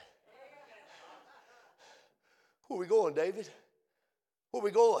ride. Where we going, David? Where we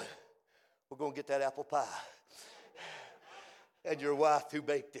going? We're going to get that apple pie. And your wife who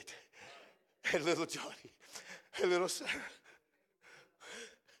baked it. And little Johnny. And little Sarah.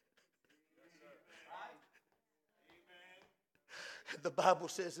 The Bible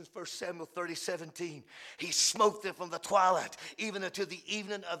says in 1 Samuel 30:17, he smote them from the twilight even unto the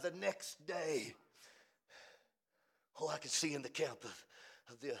evening of the next day. Oh, I can see in the camp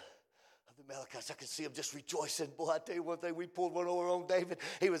of the Amalekites, I can see them just rejoicing. Boy, I tell you one thing, we pulled one over on David.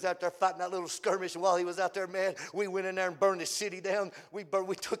 He was out there fighting that little skirmish, and while he was out there, man, we went in there and burned his city down. We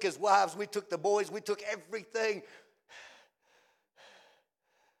took his wives, we took the boys, we took everything.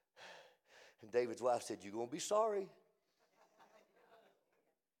 And David's wife said, you're going to be sorry.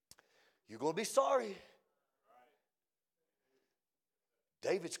 You're going to be sorry.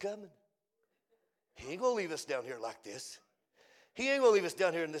 David's coming. He ain't going to leave us down here like this. He ain't going to leave us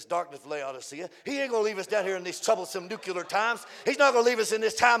down here in this darkness of Laodicea. He ain't going to leave us down here in these troublesome nuclear times. He's not going to leave us in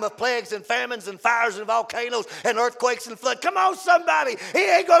this time of plagues and famines and fires and volcanoes and earthquakes and flood. Come on, somebody. He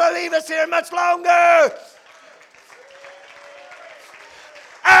ain't going to leave us here much longer.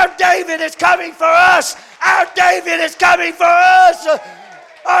 Our David is coming for us. Our David is coming for us.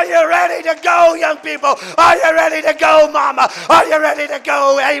 Are you ready to go, young people? Are you ready to go, mama? Are you ready to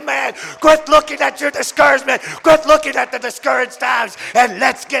go? Amen. Quit looking at your discouragement. Quit looking at the discouraged times, and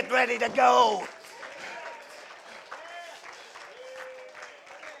let's get ready to go.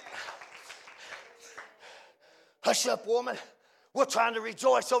 Hush up, woman. We're trying to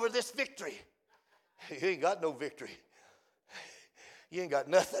rejoice over this victory. You ain't got no victory. You ain't got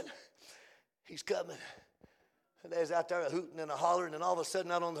nothing. He's coming. And they was out there hooting and hollering, and all of a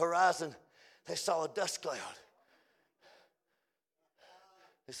sudden out on the horizon, they saw a dust cloud.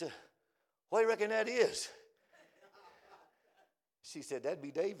 They said, what do you reckon that is? She said, that'd be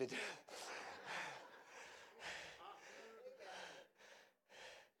David.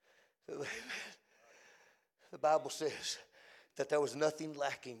 The Bible says that there was nothing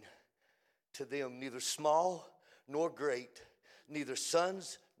lacking to them, neither small nor great, neither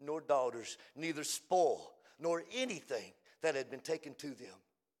sons nor daughters, neither spoil nor anything that had been taken to them.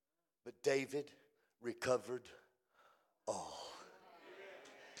 But David recovered all.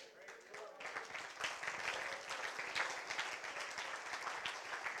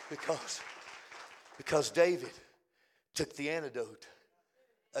 Because David took the antidote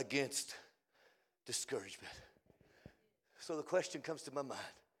against discouragement. So the question comes to my mind,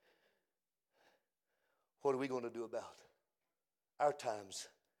 what are we going to do about our times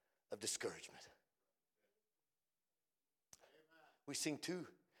of discouragement? We've seen two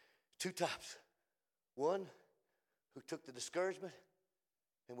types. One who took the discouragement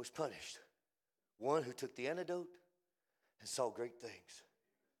and was punished. One who took the antidote and saw great things.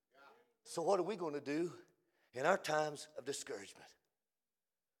 So what are we going to do in our times of discouragement?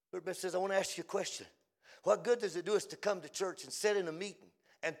 Everybody says, I want to ask you a question. What good does it do us to come to church and sit in a meeting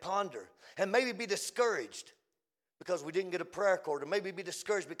and ponder and maybe be discouraged because we didn't get a prayer cord, or maybe be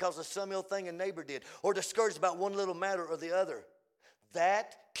discouraged because of some ill thing a neighbor did, or discouraged about one little matter or the other?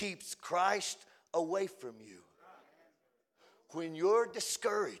 That keeps Christ away from you. When you're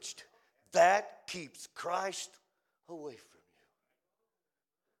discouraged, that keeps Christ away from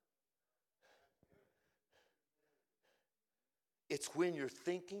you. It's when you're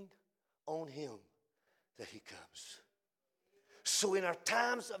thinking on Him that He comes. So in our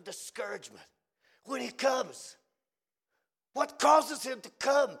times of discouragement, when He comes, what causes Him to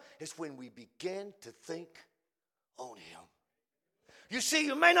come is when we begin to think on Him. You see,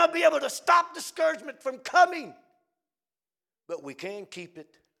 you may not be able to stop discouragement from coming, but we can keep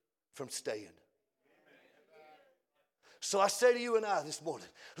it from staying. So I say to you and I this morning,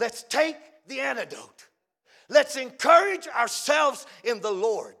 let's take the antidote. Let's encourage ourselves in the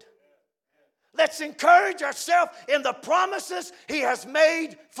Lord. Let's encourage ourselves in the promises He has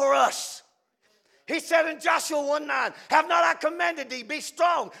made for us. He said in Joshua 1:9, have not I commanded thee, be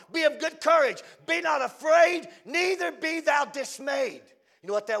strong, be of good courage, be not afraid, neither be thou dismayed. You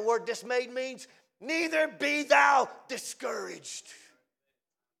know what that word dismayed means? Neither be thou discouraged.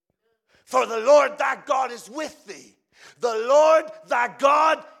 For the Lord thy God is with thee. The Lord thy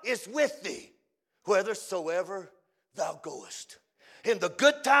God is with thee, whithersoever thou goest. In the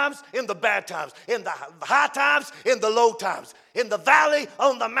good times, in the bad times, in the high times, in the low times, in the valley,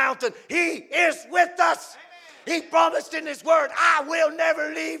 on the mountain, He is with us. Amen. He promised in His word, I will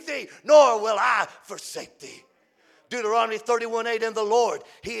never leave thee, nor will I forsake thee. Deuteronomy 31:8, in the Lord,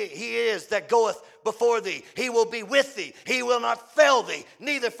 He is that goeth before thee. He will be with thee. He will not fail thee,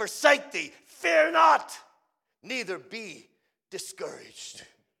 neither forsake thee. Fear not, neither be discouraged.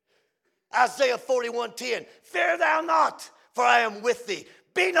 Isaiah 41:10, fear thou not, for I am with thee.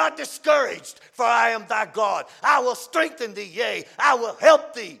 Be not discouraged, for I am thy God. I will strengthen thee, yea, I will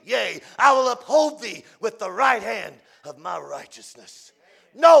help thee, yea, I will uphold thee with the right hand of my righteousness.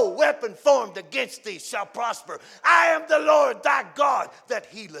 No weapon formed against thee shall prosper. I am the Lord thy God that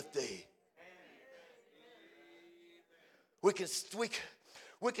healeth thee.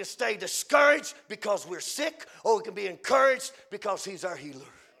 We can stay discouraged because we're sick, or we can be encouraged because he's our healer.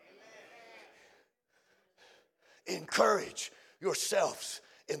 Encourage yourselves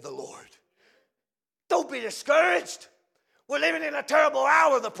in the Lord. Don't be discouraged. We're living in a terrible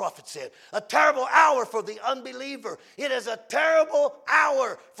hour, the prophet said. A terrible hour for the unbeliever. It is a terrible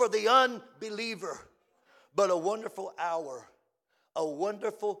hour for the unbeliever, but a wonderful hour. A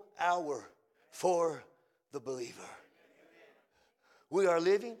wonderful hour for the believer. We are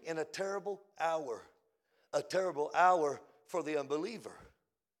living in a terrible hour for the unbeliever,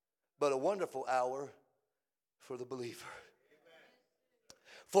 but a wonderful hour for the believer.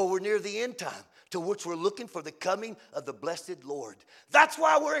 For we're near the end time, to which we're looking for the coming of the blessed Lord. That's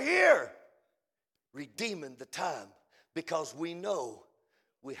why we're here, redeeming the time, because we know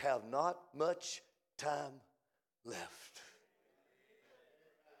we have not much time left.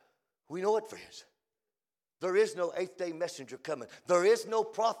 We know it, friends. There is no eighth-day messenger coming. There is no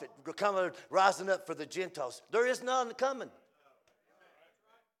prophet coming, rising up for the Gentiles. There is none coming.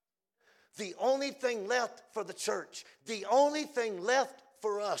 The only thing left for the church, the only thing left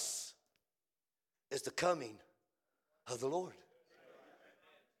for us is the coming of the Lord.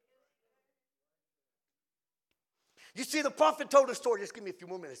 You see, the prophet told a story. Just give me a few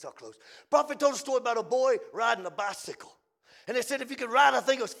more minutes, I'll close. The prophet told a story about a boy riding a bicycle. And they said if you could ride, I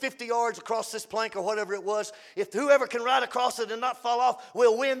think it was 50 yards across this plank or whatever it was, if whoever can ride across it and not fall off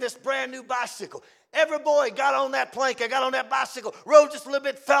will win this brand new bicycle. Every boy got on that plank, got on that bicycle, rode just a little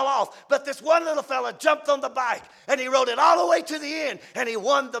bit, fell off. But this one little fella jumped on the bike, and he rode it all the way to the end, and he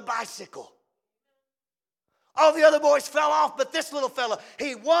won the bicycle. All the other boys fell off, but this little fella,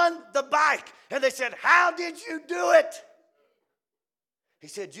 he won the bike. And they said, how did you do it? He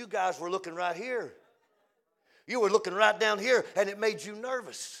said, you guys were looking right here. You were looking right down here, and it made you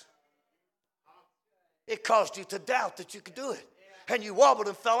nervous. It caused you to doubt that you could do it. And you wobbled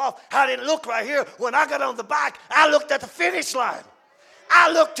and fell off. I didn't look right here. When I got on the bike, I looked at the finish line.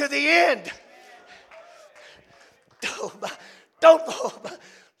 I looked to the end. Don't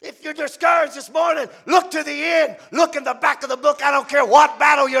if you're discouraged this morning, look to the end. Look in the back of the book. I don't care what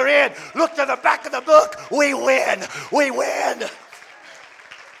battle you're in. Look to the back of the book. We win. We win.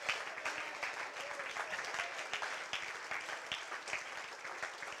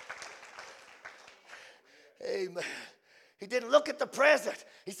 Amen. He didn't look at the present.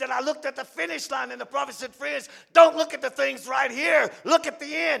 He said, I looked at the finish line. And the prophet said, friends, don't look at the things right here. Look at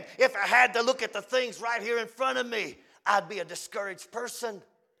the end. If I had to look at the things right here in front of me, I'd be a discouraged person.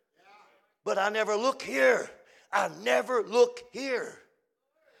 But I never look here. I never look here.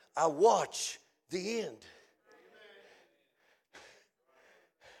 I watch the end.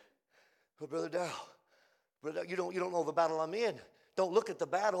 Well, Brother Darrell, you don't know the battle I'm in. Don't look at the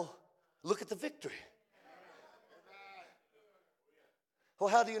battle. Look at the victory. Well,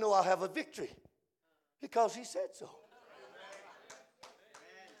 how do you know I'll have a victory? Because he said so.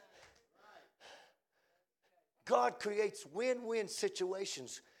 God creates win-win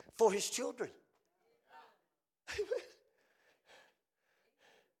situations for his children. The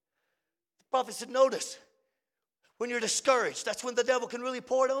prophet said, notice, when you're discouraged, that's when the devil can really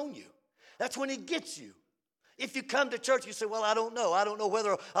pour it on you. That's when he gets you. If you come to church, you say, well, I don't know. I don't know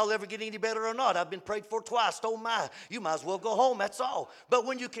whether I'll ever get any better or not. I've been prayed for twice. Oh, my. You might as well go home. That's all. But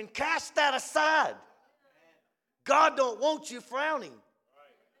when you can cast that aside, God don't want you frowning.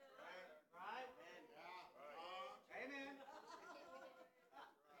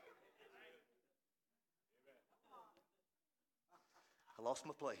 I lost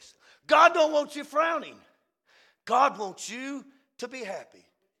my place. God don't want you frowning. God wants you to be happy.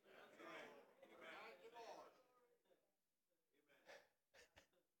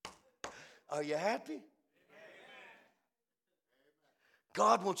 Are you happy?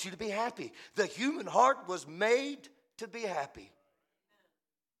 God wants you to be happy. The human heart was made to be happy.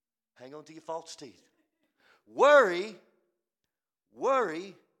 Hang on to your false teeth. Worry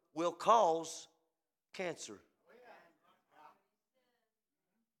will cause cancer.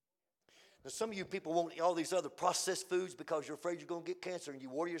 Now, some of you people want all these other processed foods because you're afraid you're going to get cancer, and you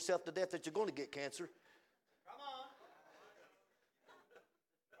worry yourself to death that you're going to get cancer.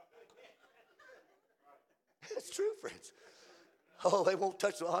 It's true, friends. Oh, they won't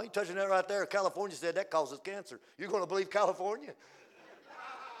touch. I ain't touching that right there. California said that causes cancer. You're going to believe California?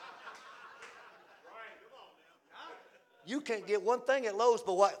 You can't get one thing at Lowe's,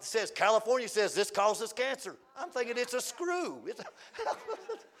 but what says California says this causes cancer. I'm thinking it's a screw.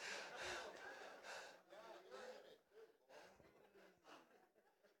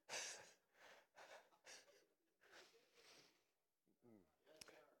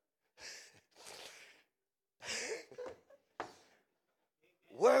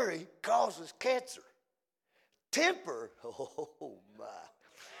 causes cancer. Temper, oh my.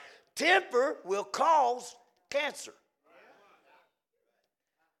 Temper will cause cancer.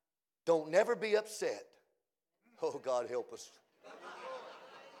 Don't never be upset. Oh, God help us.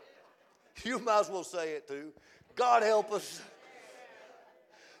 You might as well say it too. God help us.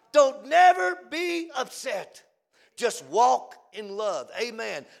 Don't never be upset. Just walk in love.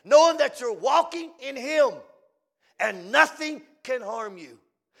 Amen. Knowing that you're walking in Him and nothing can harm you.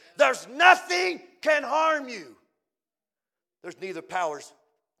 There's nothing can harm you. There's neither powers,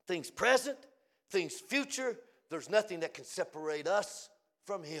 things present, things future. There's nothing that can separate us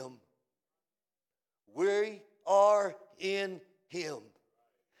from Him. We are in Him.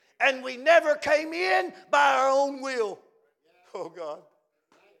 And we never came in by our own will. Oh, God.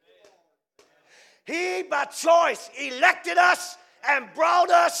 He, by choice, elected us and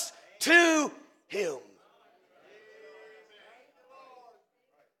brought us to Him.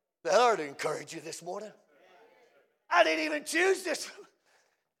 That ought to encourage you this morning. I didn't even choose this.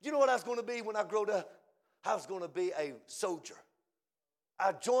 You know what I was going to be when I grew up? I was going to be a soldier.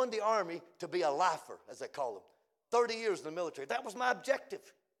 I joined the army to be a lifer, as they call them. 30 years in the military. That was my objective.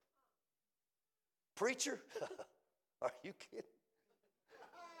 Preacher? Are you kidding?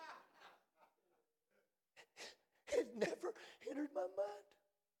 It never entered my mind.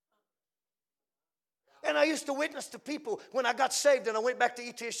 And I used to witness to people when I got saved, and I went back to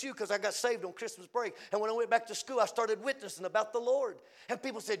ETSU because I got saved on Christmas break. And when I went back to school, I started witnessing about the Lord. And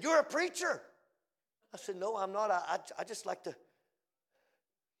people said, "You're a preacher." I said, "No, I'm not. I just like to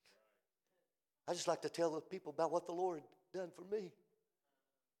tell the people about what the Lord done for me."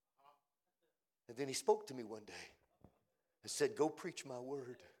 And then He spoke to me one day and said, "Go preach my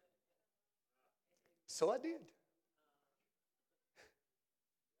word." So I did.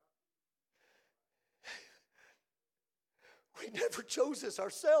 We never chose this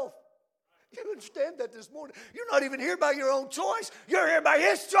ourselves. You understand that this morning? You're not even here by your own choice. You're here by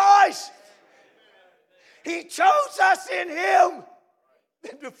His choice. He chose us in Him.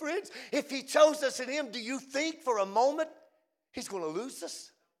 And friends, if He chose us in Him, do you think for a moment He's going to lose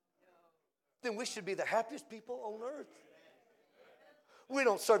us? Then we should be the happiest people on earth. We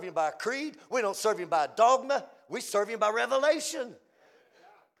don't serve Him by a creed. We don't serve Him by a dogma. We serve Him by revelation.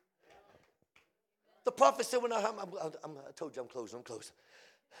 The prophet said, I told you I'm closing.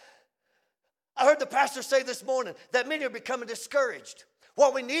 I heard the pastor say this morning that many are becoming discouraged.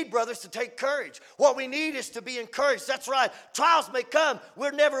 What we need, brothers, is to take courage. What we need is to be encouraged. That's right. Trials may come.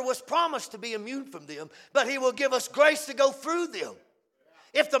 We never was promised to be immune from them, but He will give us grace to go through them.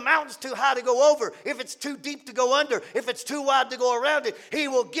 If the mountain's too high to go over, if it's too deep to go under, if it's too wide to go around it, He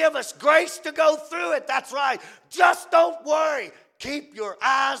will give us grace to go through it. That's right. Just don't worry. Keep your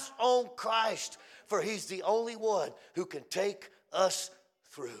eyes on Christ, for He's the only one who can take us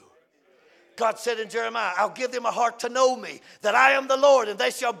through. God said in Jeremiah, "I'll give them a heart to know me, that I am the Lord, and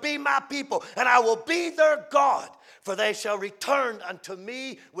they shall be my people, and I will be their God, for they shall return unto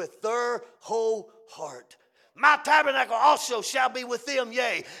me with their whole heart. My tabernacle also shall be with them,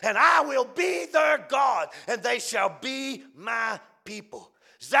 yea, and I will be their God, and they shall be my people."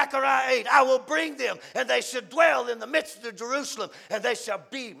 Zechariah 8, "I will bring them, and they shall dwell in the midst of Jerusalem, and they shall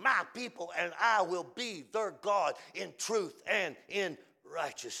be my people, and I will be their God in truth and in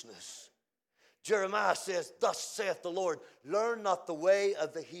righteousness." Jeremiah says, "Thus saith the Lord, learn not the way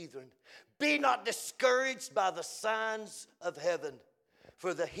of the heathen. Be not discouraged by the signs of heaven,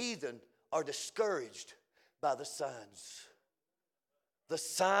 for the heathen are discouraged by the signs." The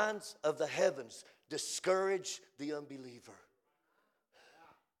signs of the heavens discourage the unbeliever.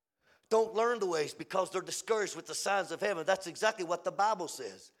 Don't learn the ways because they're discouraged with the signs of heaven. That's exactly what the Bible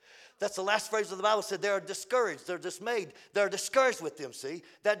says. That's the last phrase of the Bible said. They are discouraged. They're dismayed. They're discouraged with them, see?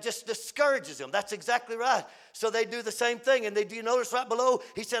 That just discourages them. That's exactly right. So they do the same thing. And do you notice right below,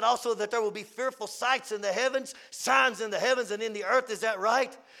 He said also that there will be fearful sights in the heavens, signs in the heavens and in the earth. Is that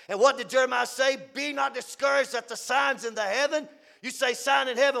right? And what did Jeremiah say? Be not discouraged at the signs in the heaven. You say sign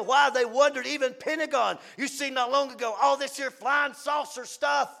in heaven. Why? They wondered. Even Pentagon. You see not long ago, all this here flying saucer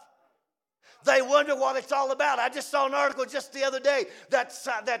stuff. They wonder what it's all about. I just saw an article just the other day that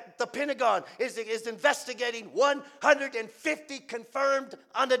the Pentagon is investigating 150 confirmed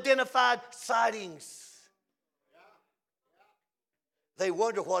unidentified sightings. They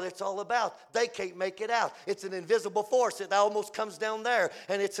wonder what it's all about. They can't make it out. It's an invisible force. It almost comes down there,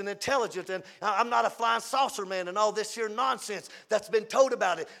 and it's an intelligence. And I'm not a flying saucer man and all this here nonsense that's been told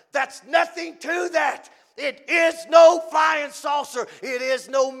about it. That's nothing to that. It is no flying saucer. It is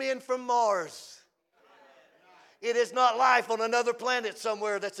no men from Mars. It is not life on another planet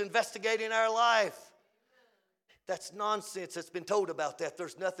somewhere that's investigating our life. That's nonsense that's been told about that.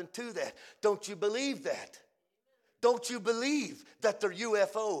 There's nothing to that. Don't you believe that? Don't you believe that they're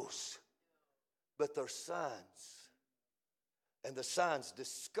UFOs? But they're signs. And the signs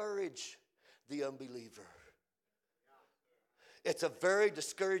discourage the unbeliever. It's a very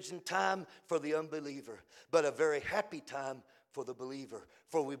discouraging time for the unbeliever, but a very happy time for the believer.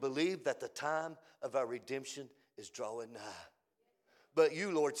 For we believe that the time of our redemption is drawing nigh. But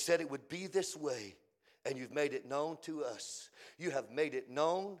you, Lord, said it would be this way, and you've made it known to us. You have made it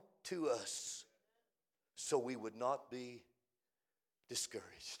known to us so we would not be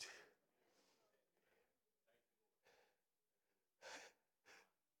discouraged.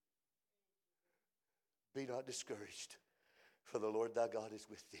 Be not discouraged, for the Lord thy God is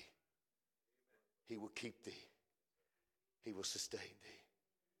with thee. He will keep thee. He will sustain thee.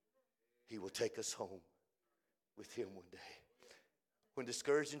 He will take us home with him one day. When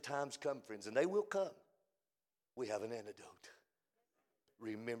discouraging times come, friends, and they will come, we have an antidote.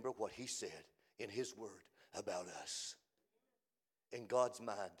 Remember what he said in his word about us. In God's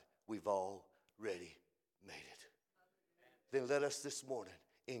mind, we've already made it. Then let us this morning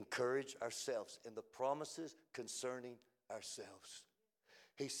encourage ourselves in the promises concerning ourselves.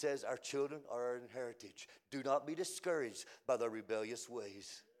 He says our children are our inheritance. Do not be discouraged by their rebellious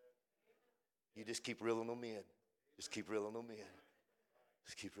ways. You just keep reeling them in. Just keep reeling them in.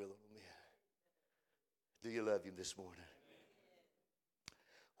 Just keep reeling them in. Do you love him this morning?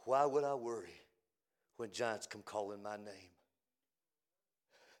 Why would I worry when giants come calling my name?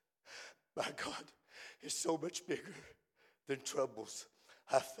 My God is so much bigger than troubles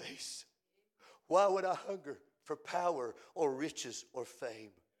I face. Why would I hunger for power or riches or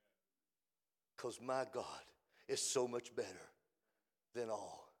fame? Because my God is so much better than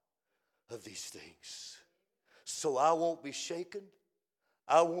all of these things. So I won't be shaken.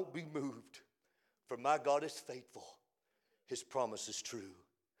 I won't be moved. For my God is faithful. His promise is true.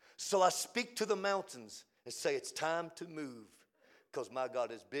 So I speak to the mountains and say it's time to move. Because my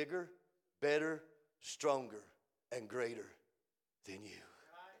God is bigger, better, stronger, and greater than you.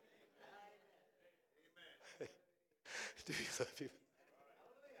 Do you love him?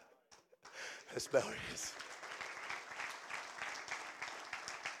 Let's bow our heads.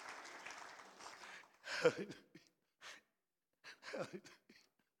 Hallelujah. Hallelujah.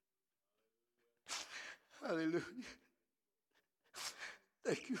 Hallelujah.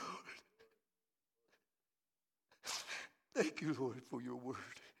 Thank you, Lord. Thank you, Lord, for your word.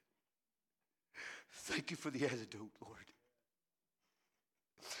 Thank you for the antidote, Lord,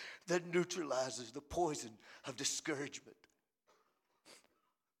 that neutralizes the poison of discouragement.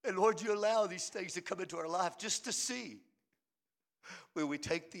 And Lord, you allow these things to come into our life just to see. Will we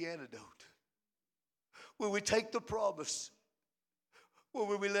take the antidote? Will we take the promise? Or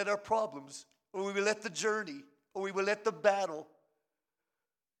will we let our problems, or will we let the journey, or will we let the battle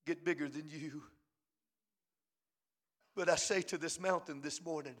get bigger than you? But I say to this mountain this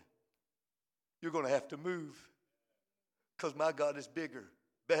morning, you're going to have to move, because my God is bigger,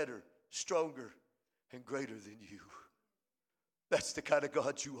 better, stronger, and greater than you. That's the kind of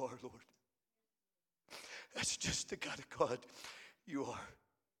God you are, Lord. That's just the kind of God you are.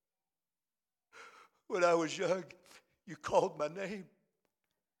 When I was young, you called my name.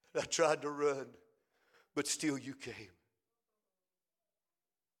 I tried to run, but still you came.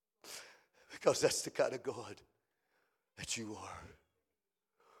 Because that's the kind of God that you are.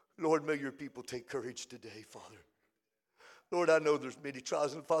 Lord, may your people take courage today, Father. Lord, I know there's many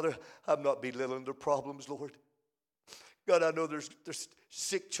trials, and Father, I'm not belittling their problems, Lord. God, I know there's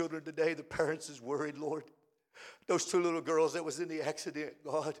sick children today. The parents is worried, Lord. Those two little girls that was in the accident,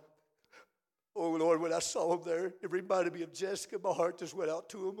 God. Oh, Lord, when I saw them there, it reminded me of Jessica. My heart just went out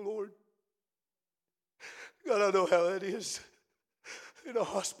to them, Lord. God, I know how that is in a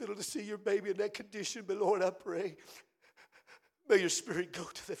hospital to see your baby in that condition. But, Lord, I pray, may your spirit go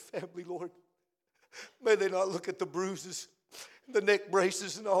to the family, Lord. May they not look at the bruises, the neck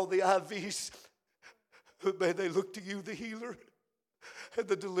braces, and all the IVs. But may they look to you, the healer and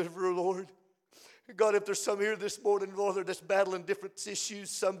the deliverer, Lord. God, if there's some here this morning, Lord, that's battling different issues,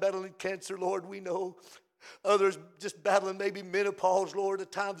 some battling cancer, Lord, we know. Others just battling maybe menopause, Lord, at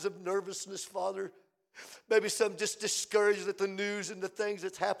times of nervousness, Father. Maybe some just discouraged at the news and the things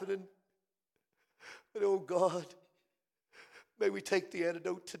that's happening. But, oh, God, may we take the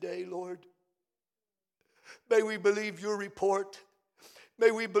antidote today, Lord. May we believe your report.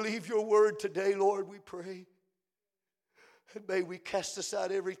 May we believe your word today, Lord, we pray. And may we cast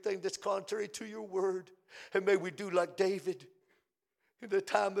aside everything that's contrary to your word. And may we do like David in the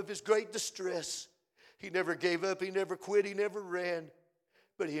time of his great distress. He never gave up, he never quit, he never ran.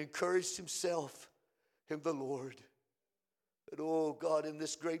 But he encouraged himself in the Lord. And oh God, in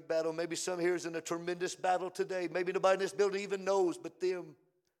this great battle, maybe some here is in a tremendous battle today. Maybe nobody in this building even knows but them.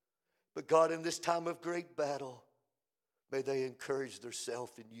 But God, in this time of great battle, may they encourage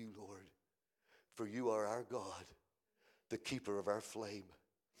themselves in you, Lord. For you are our God, the keeper of our flame.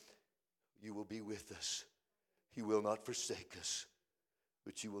 You will be with us. You will not forsake us,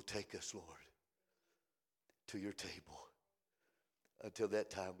 but you will take us, Lord, to your table. Until that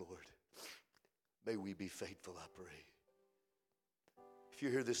time, Lord, may we be faithful, I pray. If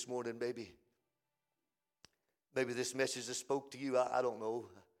you're here this morning, maybe this message has spoke to you. I don't know.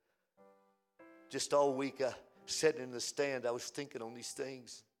 Just all week, I sat in the stand. I was thinking on these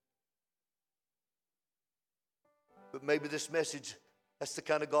things. But maybe this message, that's the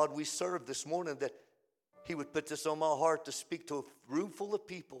kind of God we serve this morning, that he would put this on my heart to speak to a room full of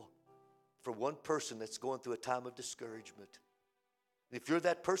people for one person that's going through a time of discouragement. If you're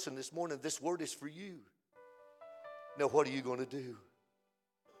that person this morning, this word is for you. Now, what are you going to do?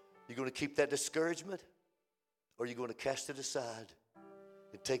 You going to keep that discouragement, or are you going to cast it aside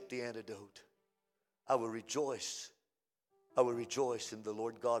and take the antidote? I will rejoice. I will rejoice in the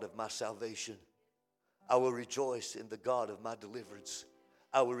Lord God of my salvation. I will rejoice in the God of my deliverance.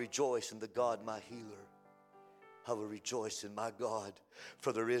 I will rejoice in the God, my healer. I will rejoice in my God,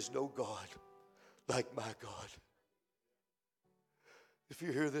 for there is no God like my God. If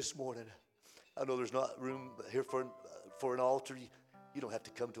you're here this morning, I know there's not room here for an altar. You don't have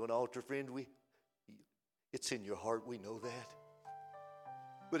to come to an altar, friend. It's in your heart. We know that.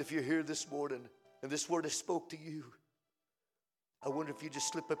 But if you're here this morning and this word has spoke to you, I wonder if you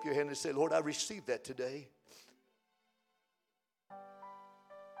just slip up your hand and say, Lord, I receive that today.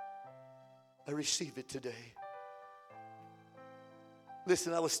 I receive it today.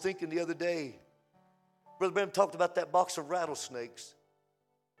 Listen, I was thinking the other day, Brother Branham talked about that box of rattlesnakes.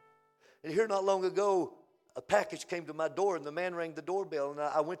 And here not long ago, a package came to my door, and the man rang the doorbell, and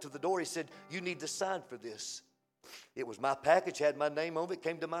I went to the door. He said, you need to sign for this. It was my package, had my name on it,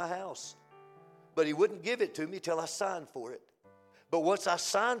 came to my house. But he wouldn't give it to me till I signed for it. But once I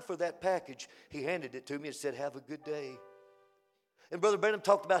signed for that package, he handed it to me and said, have a good day. And Brother Branham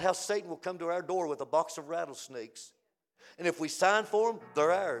talked about how Satan will come to our door with a box of rattlesnakes. And if we sign for them,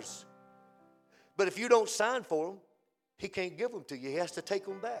 they're ours. But if you don't sign for them, he can't give them to you. He has to take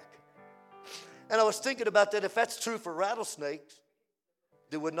them back. And I was thinking about that. If that's true for rattlesnakes,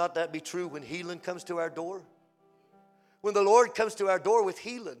 then would not that be true when healing comes to our door? When the Lord comes to our door with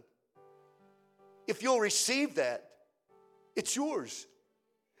healing, if you'll receive that, it's yours.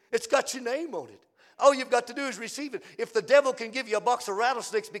 It's got your name on it. All you've got to do is receive it. If the devil can give you a box of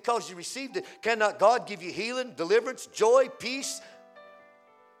rattlesnakes because you received it, cannot God give you healing, deliverance, joy, peace?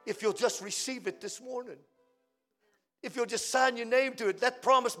 If you'll just receive it this morning. If you'll just sign your name to it, that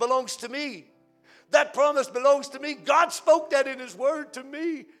promise belongs to me. That promise belongs to me. God spoke that in his word to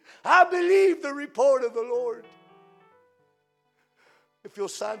me. I believe the report of the Lord. If you'll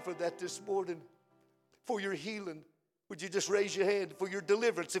sign for that this morning, for your healing, would you just raise your hand? For your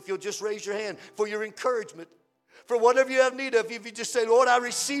deliverance, if you'll just raise your hand. For your encouragement, for whatever you have need of, if you just say, Lord, I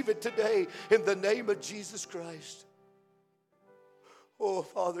receive it today in the name of Jesus Christ. Oh,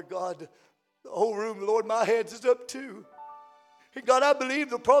 Father God, the whole room, Lord, my hands is up too. And God, I believe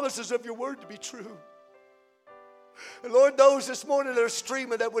the promises of your word to be true. And Lord, those this morning that are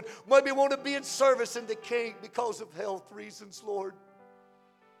streaming that would maybe want to be in service and they can't because of health reasons, Lord.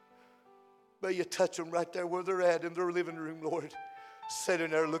 May you touch them right there where they're at in their living room, Lord.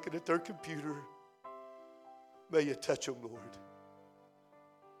 Sitting there looking at their computer. May you touch them, Lord.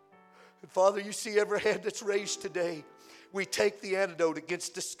 And Father, you see every hand that's raised today. We take the antidote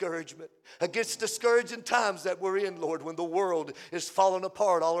against discouragement, against discouraging times that we're in, Lord, when the world is falling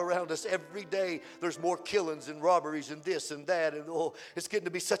apart all around us. Every day there's more killings and robberies and this and that. And oh, it's getting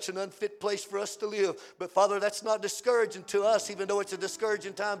to be such an unfit place for us to live. But Father, that's not discouraging to us, even though it's a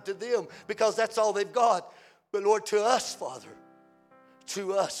discouraging time to them, because that's all they've got. But Lord, to us, Father,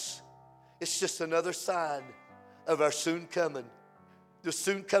 to us, it's just another sign of our soon coming. The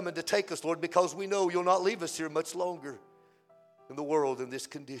soon coming to take us, Lord, because we know you'll not leave us here much longer in the world in this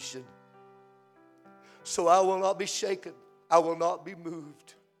condition. So I will not be shaken. I will not be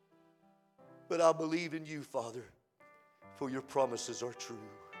moved. But I believe in you, Father, for your promises are true.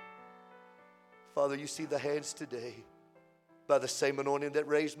 Father, you see the hands today by the same anointing that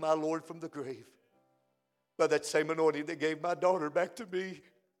raised my Lord from the grave, by that same anointing that gave my daughter back to me.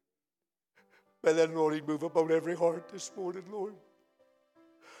 May that anointing move upon every heart this morning, Lord,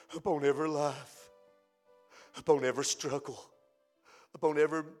 upon every life, upon every struggle, upon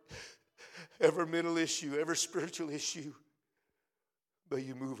every mental issue, every spiritual issue. May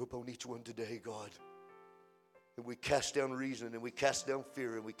you move upon each one today, God. And we cast down reason, and we cast down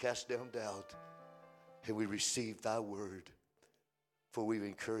fear, and we cast down doubt. And we receive thy word, for we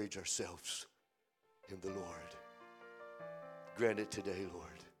encourage ourselves in the Lord. Grant it today, Lord.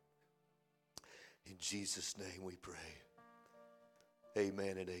 In Jesus' name we pray.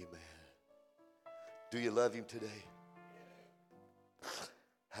 Amen and amen. Do you love him today?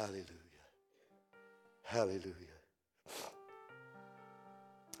 Hallelujah. Hallelujah.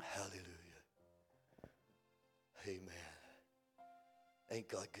 Hallelujah. Amen. Ain't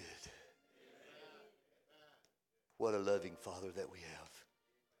God good? What a loving Father that we have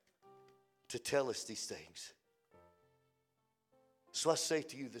to tell us these things. So I say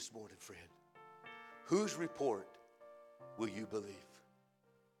to you this morning, friend, whose report will you believe?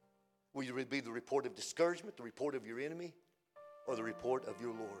 Will you be the report of discouragement, the report of your enemy, or the report of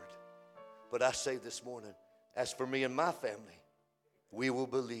your Lord? But I say this morning, as for me and my family, we will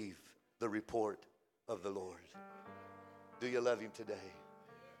believe the report of the Lord. Do you love him today?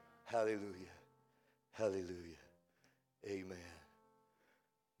 Hallelujah. Hallelujah. Amen.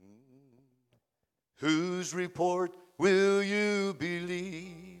 Whose report will you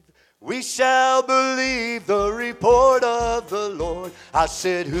believe? We shall believe the report of the Lord. I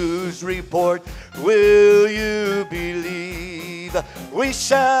said, whose report will you believe? We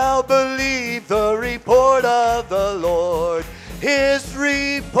shall believe the report of the Lord. His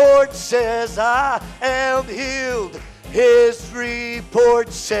report says, I am healed. His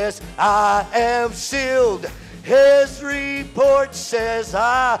report says, I am sealed. His report says,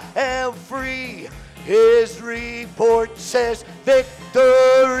 I am free. His report says,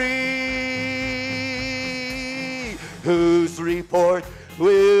 victory. Whose report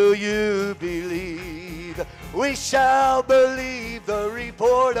will you believe? We shall believe the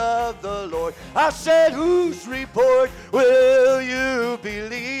report of the Lord. I said, whose report will you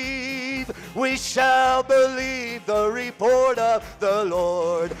believe? We shall believe the report of the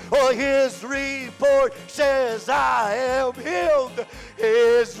Lord. Oh, his report says, I am healed.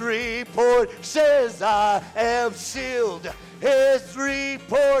 His report says, I am sealed. His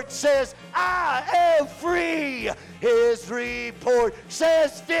report says, I am free. His report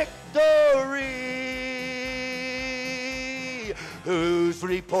says, victory. Whose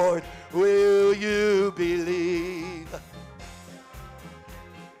report will you believe?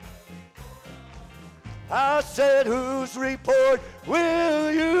 I said, whose report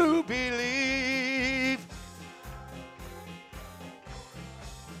will you believe?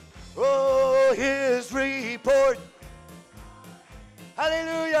 Oh, his report.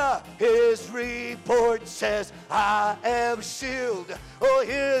 Hallelujah. His report says, I am sealed. Oh,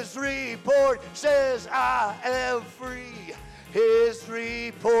 his report says, I am free. His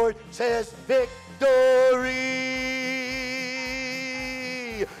report says, victory.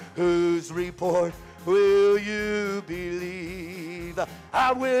 Whose report will you believe?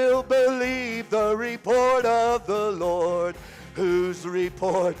 I will believe the report of the Lord. Whose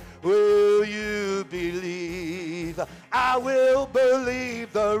report will you believe? I will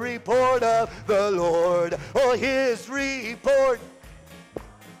believe the report of the Lord. Oh, his report.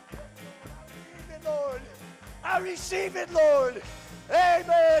 I receive it, Lord.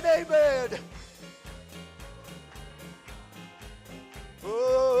 Amen, amen.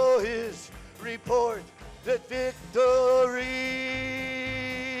 Oh, his report, that victory.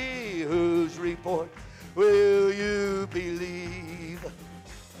 Whose report will you believe?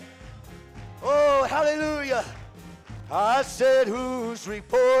 Oh, hallelujah. I said, whose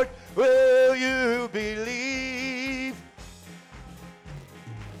report will you believe?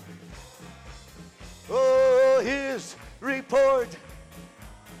 Oh, his report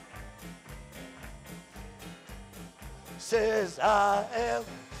says, I am.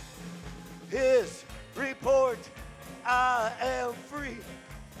 His report, I am free.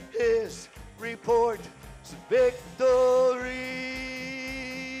 His report is victory.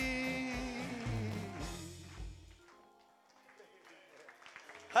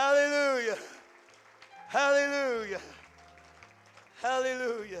 Hallelujah. Hallelujah.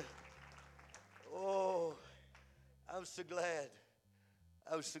 Hallelujah. Oh, I'm so glad.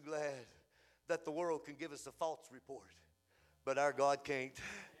 I'm so glad that the world can give us a false report, but our God can't.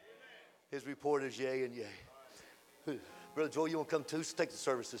 His report is yea and yea. Brother Joel, you want to come too? So take the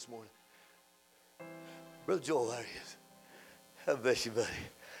service this morning. Brother Joel, there he is. God bless you, buddy.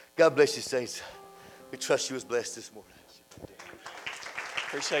 God bless you, saints. We trust you was blessed this morning.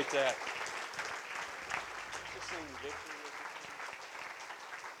 Appreciate that.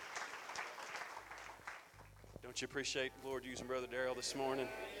 Don't you appreciate the Lord using Brother Darrell this morning?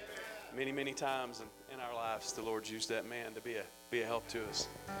 Many, many times in our lives, the Lord's used that man to be a help to us.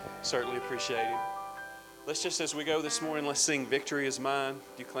 Certainly appreciate him. Let's just, as we go this morning, let's sing "Victory Is Mine." Do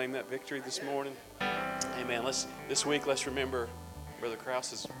you claim that victory this morning? Amen. This week, let's remember Brother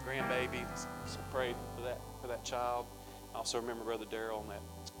Krause's grandbaby. Let's pray for that child. Also remember Brother Darrell on that.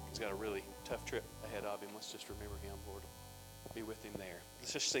 He's got a really tough trip ahead of him. Let's just remember him, Lord. Be with him there.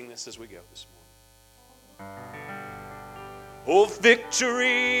 Let's just sing this as we go this morning. Oh,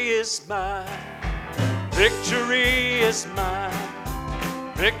 victory is mine. Victory is mine.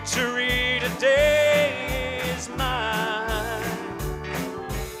 Victory today is mine.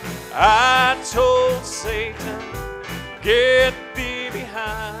 I told Satan, get thee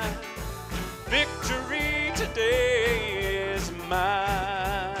behind. Victory today is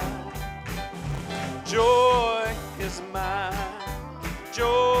mine. Joy is mine.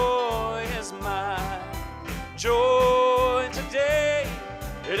 Joy is mine. Joy today,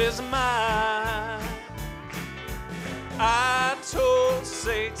 it is mine. I told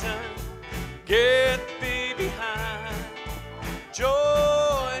Satan, get thee behind.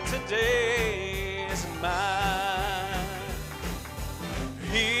 Joy today is mine.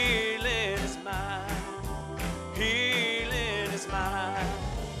 Healing is mine. Healing is mine.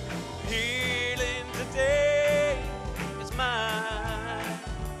 Healing today is mine.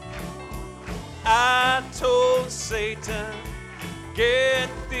 I told Satan, get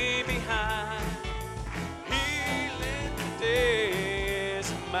thee behind.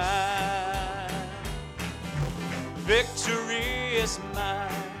 Is mine. Victory is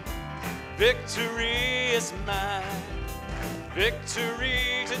mine. Victory is mine.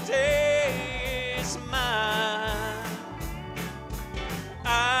 Victory today is mine.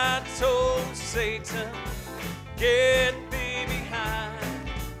 I told Satan, get thee behind.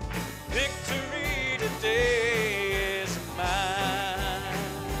 Victory today is mine.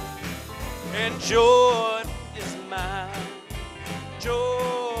 And joy is mine.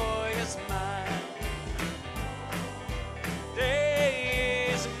 Joy is mine.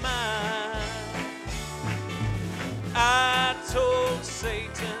 Day is mine. I told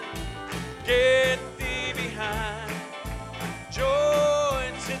Satan, get thee behind.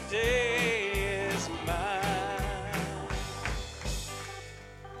 Joy today is mine.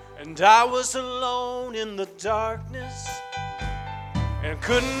 And I was alone in the darkness and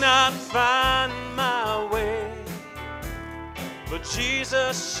could not find my way. But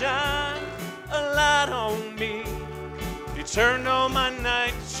Jesus shined a light on me. He turned on my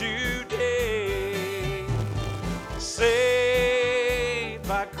night to day. Saved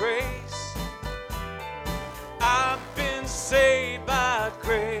by grace. I've been saved by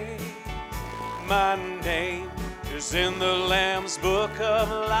grace. My name is in the Lamb's book of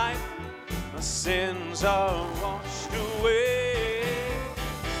life. My sins are washed away.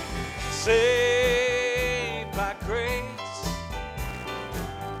 Saved by grace.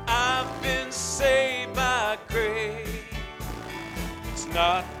 I've been saved by grace. It's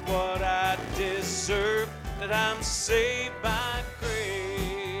not what I deserve that I'm saved by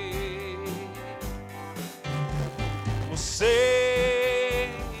grace. Well,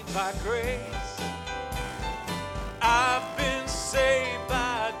 saved by grace. I've been saved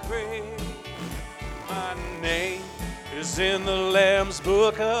by grace. My name is in the Lamb's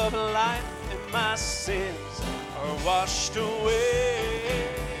book of life, and my sins are washed away.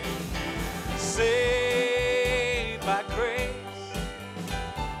 Saved by grace.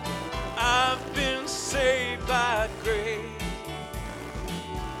 I've been saved by grace.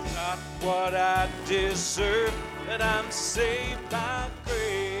 Not what I deserve, that I'm saved by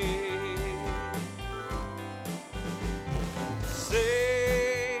grace.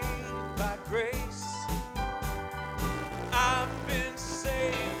 Saved by grace. I've been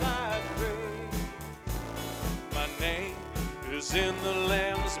saved by grace. My name is in the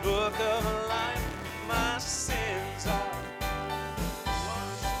Lamb's book of life. My sins are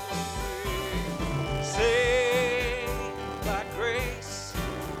washed away. Saved by grace.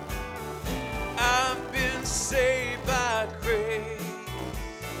 I've been saved by grace.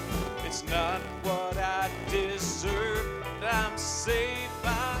 It's not what